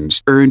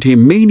performance earned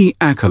him many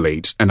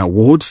accolades and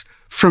awards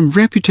from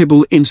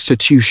reputable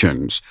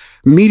institutions,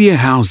 media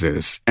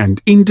houses,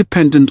 and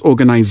independent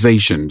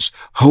organizations,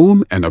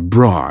 home and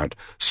abroad,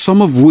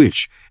 some of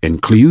which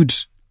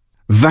includes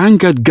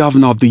Vanguard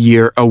Governor of the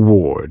Year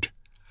Award,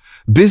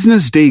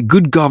 Business Day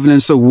Good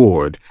Governance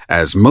Award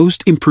as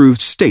Most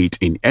Improved State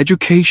in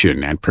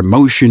Education and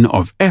Promotion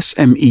of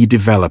SME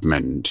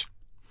Development,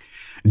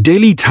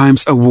 Daily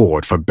Times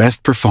Award for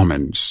Best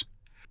Performance,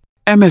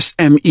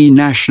 MSME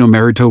National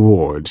Merit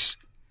Awards,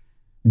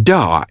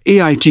 DA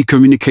AIT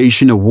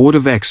Communication Award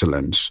of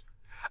Excellence,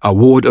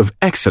 Award of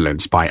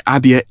Excellence by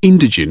Abia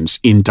Indigenes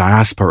in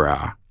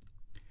Diaspora,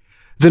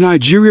 the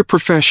Nigeria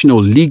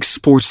Professional League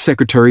Sports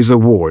Secretaries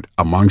Award,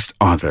 amongst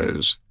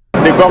others.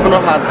 The governor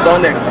has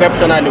done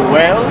exceptionally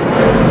well,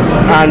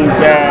 and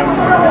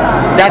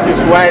that is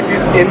why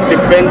this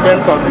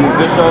independent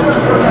organization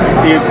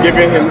is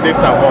giving him this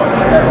award.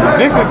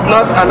 This is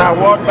not an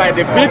award by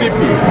the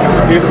PDP.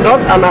 It's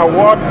not an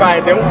award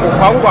by the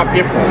Mpuhangwa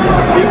people.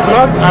 It's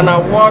not an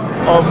award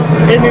of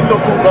any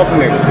local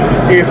government.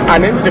 It's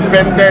an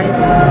independent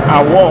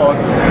award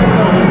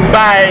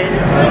by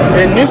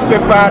a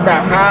newspaper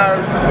that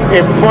has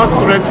a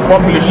first-rate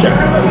publisher.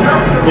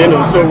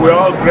 So we're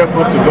all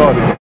grateful to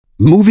God.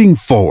 Moving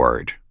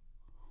forward,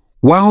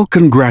 while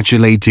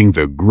congratulating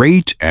the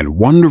great and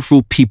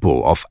wonderful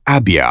people of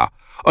Abia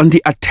on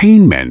the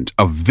attainment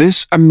of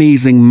this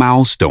amazing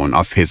milestone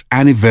of his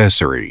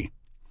anniversary,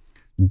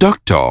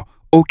 Dr.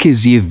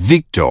 Okezie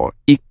Victor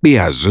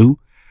Ikpeazu,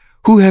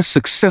 who has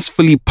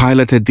successfully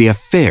piloted the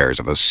affairs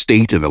of the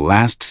state in the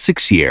last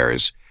 6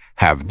 years,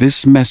 have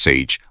this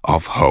message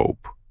of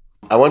hope.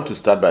 I want to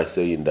start by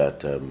saying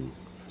that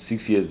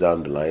 6 years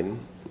down the line,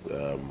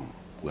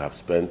 we have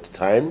spent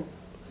time,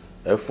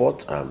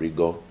 effort, and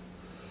rigor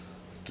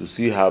to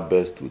see how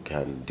best we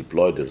can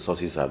deploy the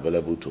resources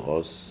available to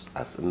us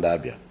as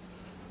Abia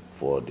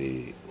for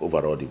the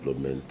overall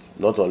development,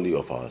 not only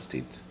of our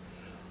state,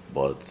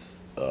 but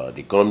the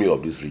economy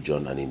of this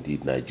region and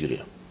indeed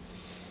Nigeria.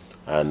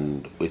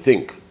 And we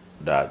think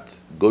that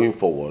going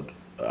forward,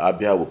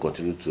 Abia will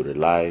continue to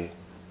rely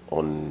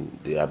on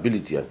the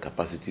ability and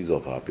capacities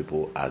of our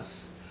people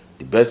as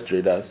the best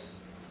traders,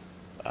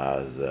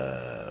 as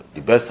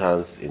the best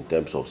hands in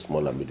terms of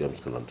small and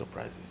medium-scale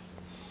enterprises.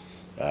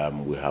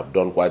 We have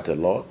done quite a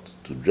lot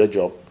to dredge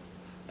up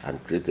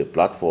and create a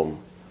platform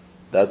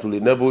that will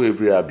enable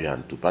every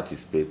Abian to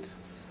participate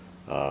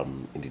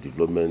in the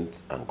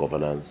development and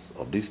governance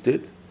of this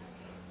state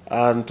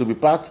and to be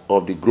part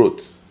of the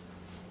growth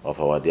of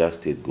our dear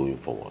state going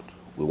forward.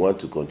 We want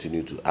to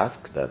continue to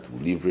ask that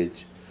we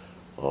leverage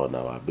on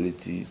our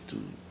ability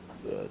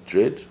to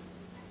trade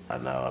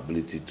and our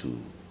ability to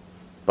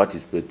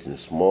participate in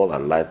small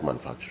and light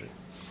manufacturing.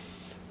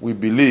 We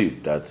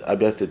believe that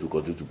Abia State will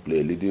continue to play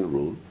a leading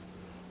role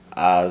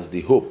as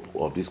the hope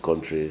of this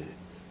country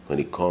when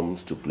it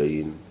comes to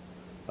playing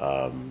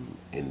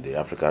in the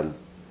African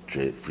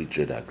free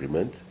trade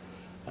agreement.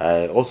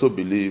 I also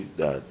believe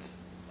that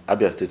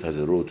Abia State has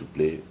a role to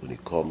play when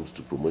it comes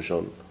to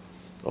promotion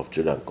of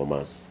trade and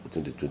commerce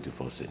within the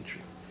 21st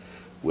century.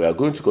 We are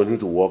going to continue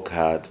to work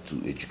hard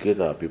to educate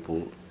our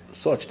people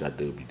such that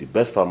they will be the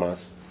best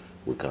farmers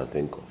we can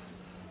think of.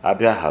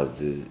 Abia has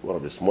one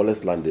of the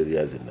smallest land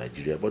areas in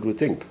Nigeria, but we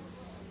think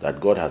that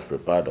God has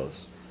prepared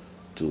us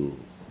to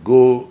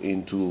go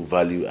into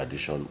value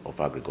addition of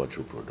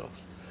agricultural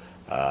products.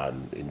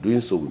 And in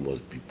doing so, we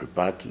must be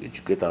prepared to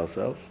educate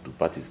ourselves, to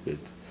participate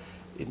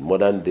in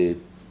modern day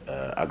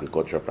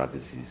agricultural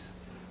practices.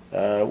 We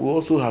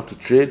also have to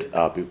train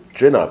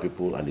our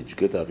people and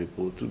educate our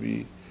people to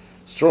be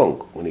strong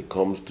when it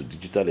comes to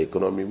digital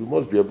economy. We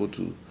must be able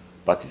to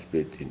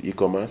participate in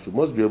e-commerce. We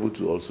must be able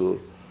to also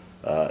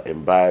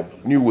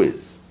imbibe new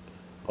ways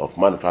of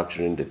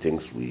manufacturing the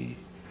things we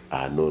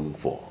are known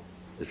for,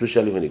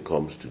 especially when it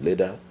comes to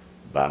leather,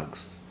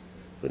 bags,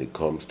 when it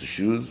comes to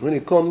shoes, when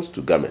it comes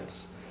to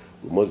garments.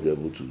 We must be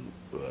able to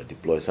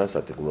deploy science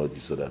and technology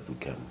so that we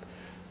can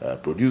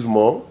produce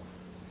more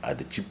at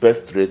the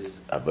cheapest rate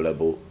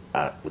available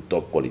with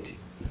top quality.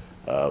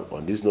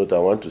 On this note, I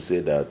want to say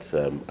that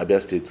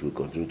Abia State will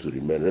continue to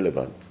remain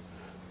relevant,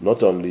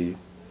 not only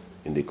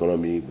in the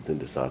economy within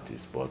the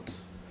Southeast, but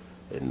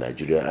in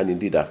Nigeria and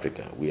indeed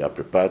Africa. We are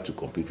prepared to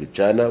compete with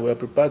China. We are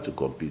prepared to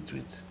compete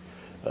with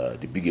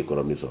the big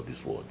economies of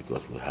this world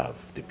because we have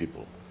the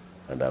people.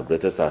 And our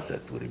greatest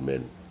asset will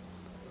remain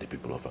the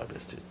people of Abia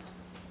State.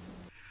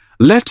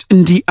 Let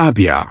Ndi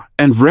Abia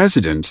and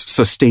residents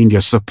sustain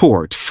their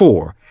support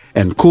for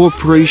and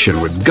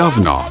cooperation with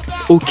Governor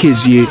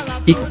Okezie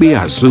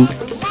Ikpeazu,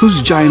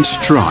 whose giant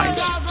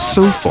strides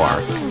so far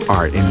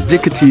are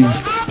indicative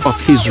of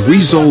his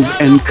resolve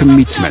and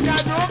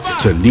commitment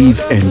to leave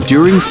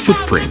enduring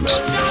footprints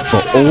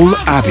for all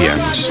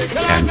Abians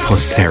and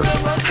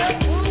posterity.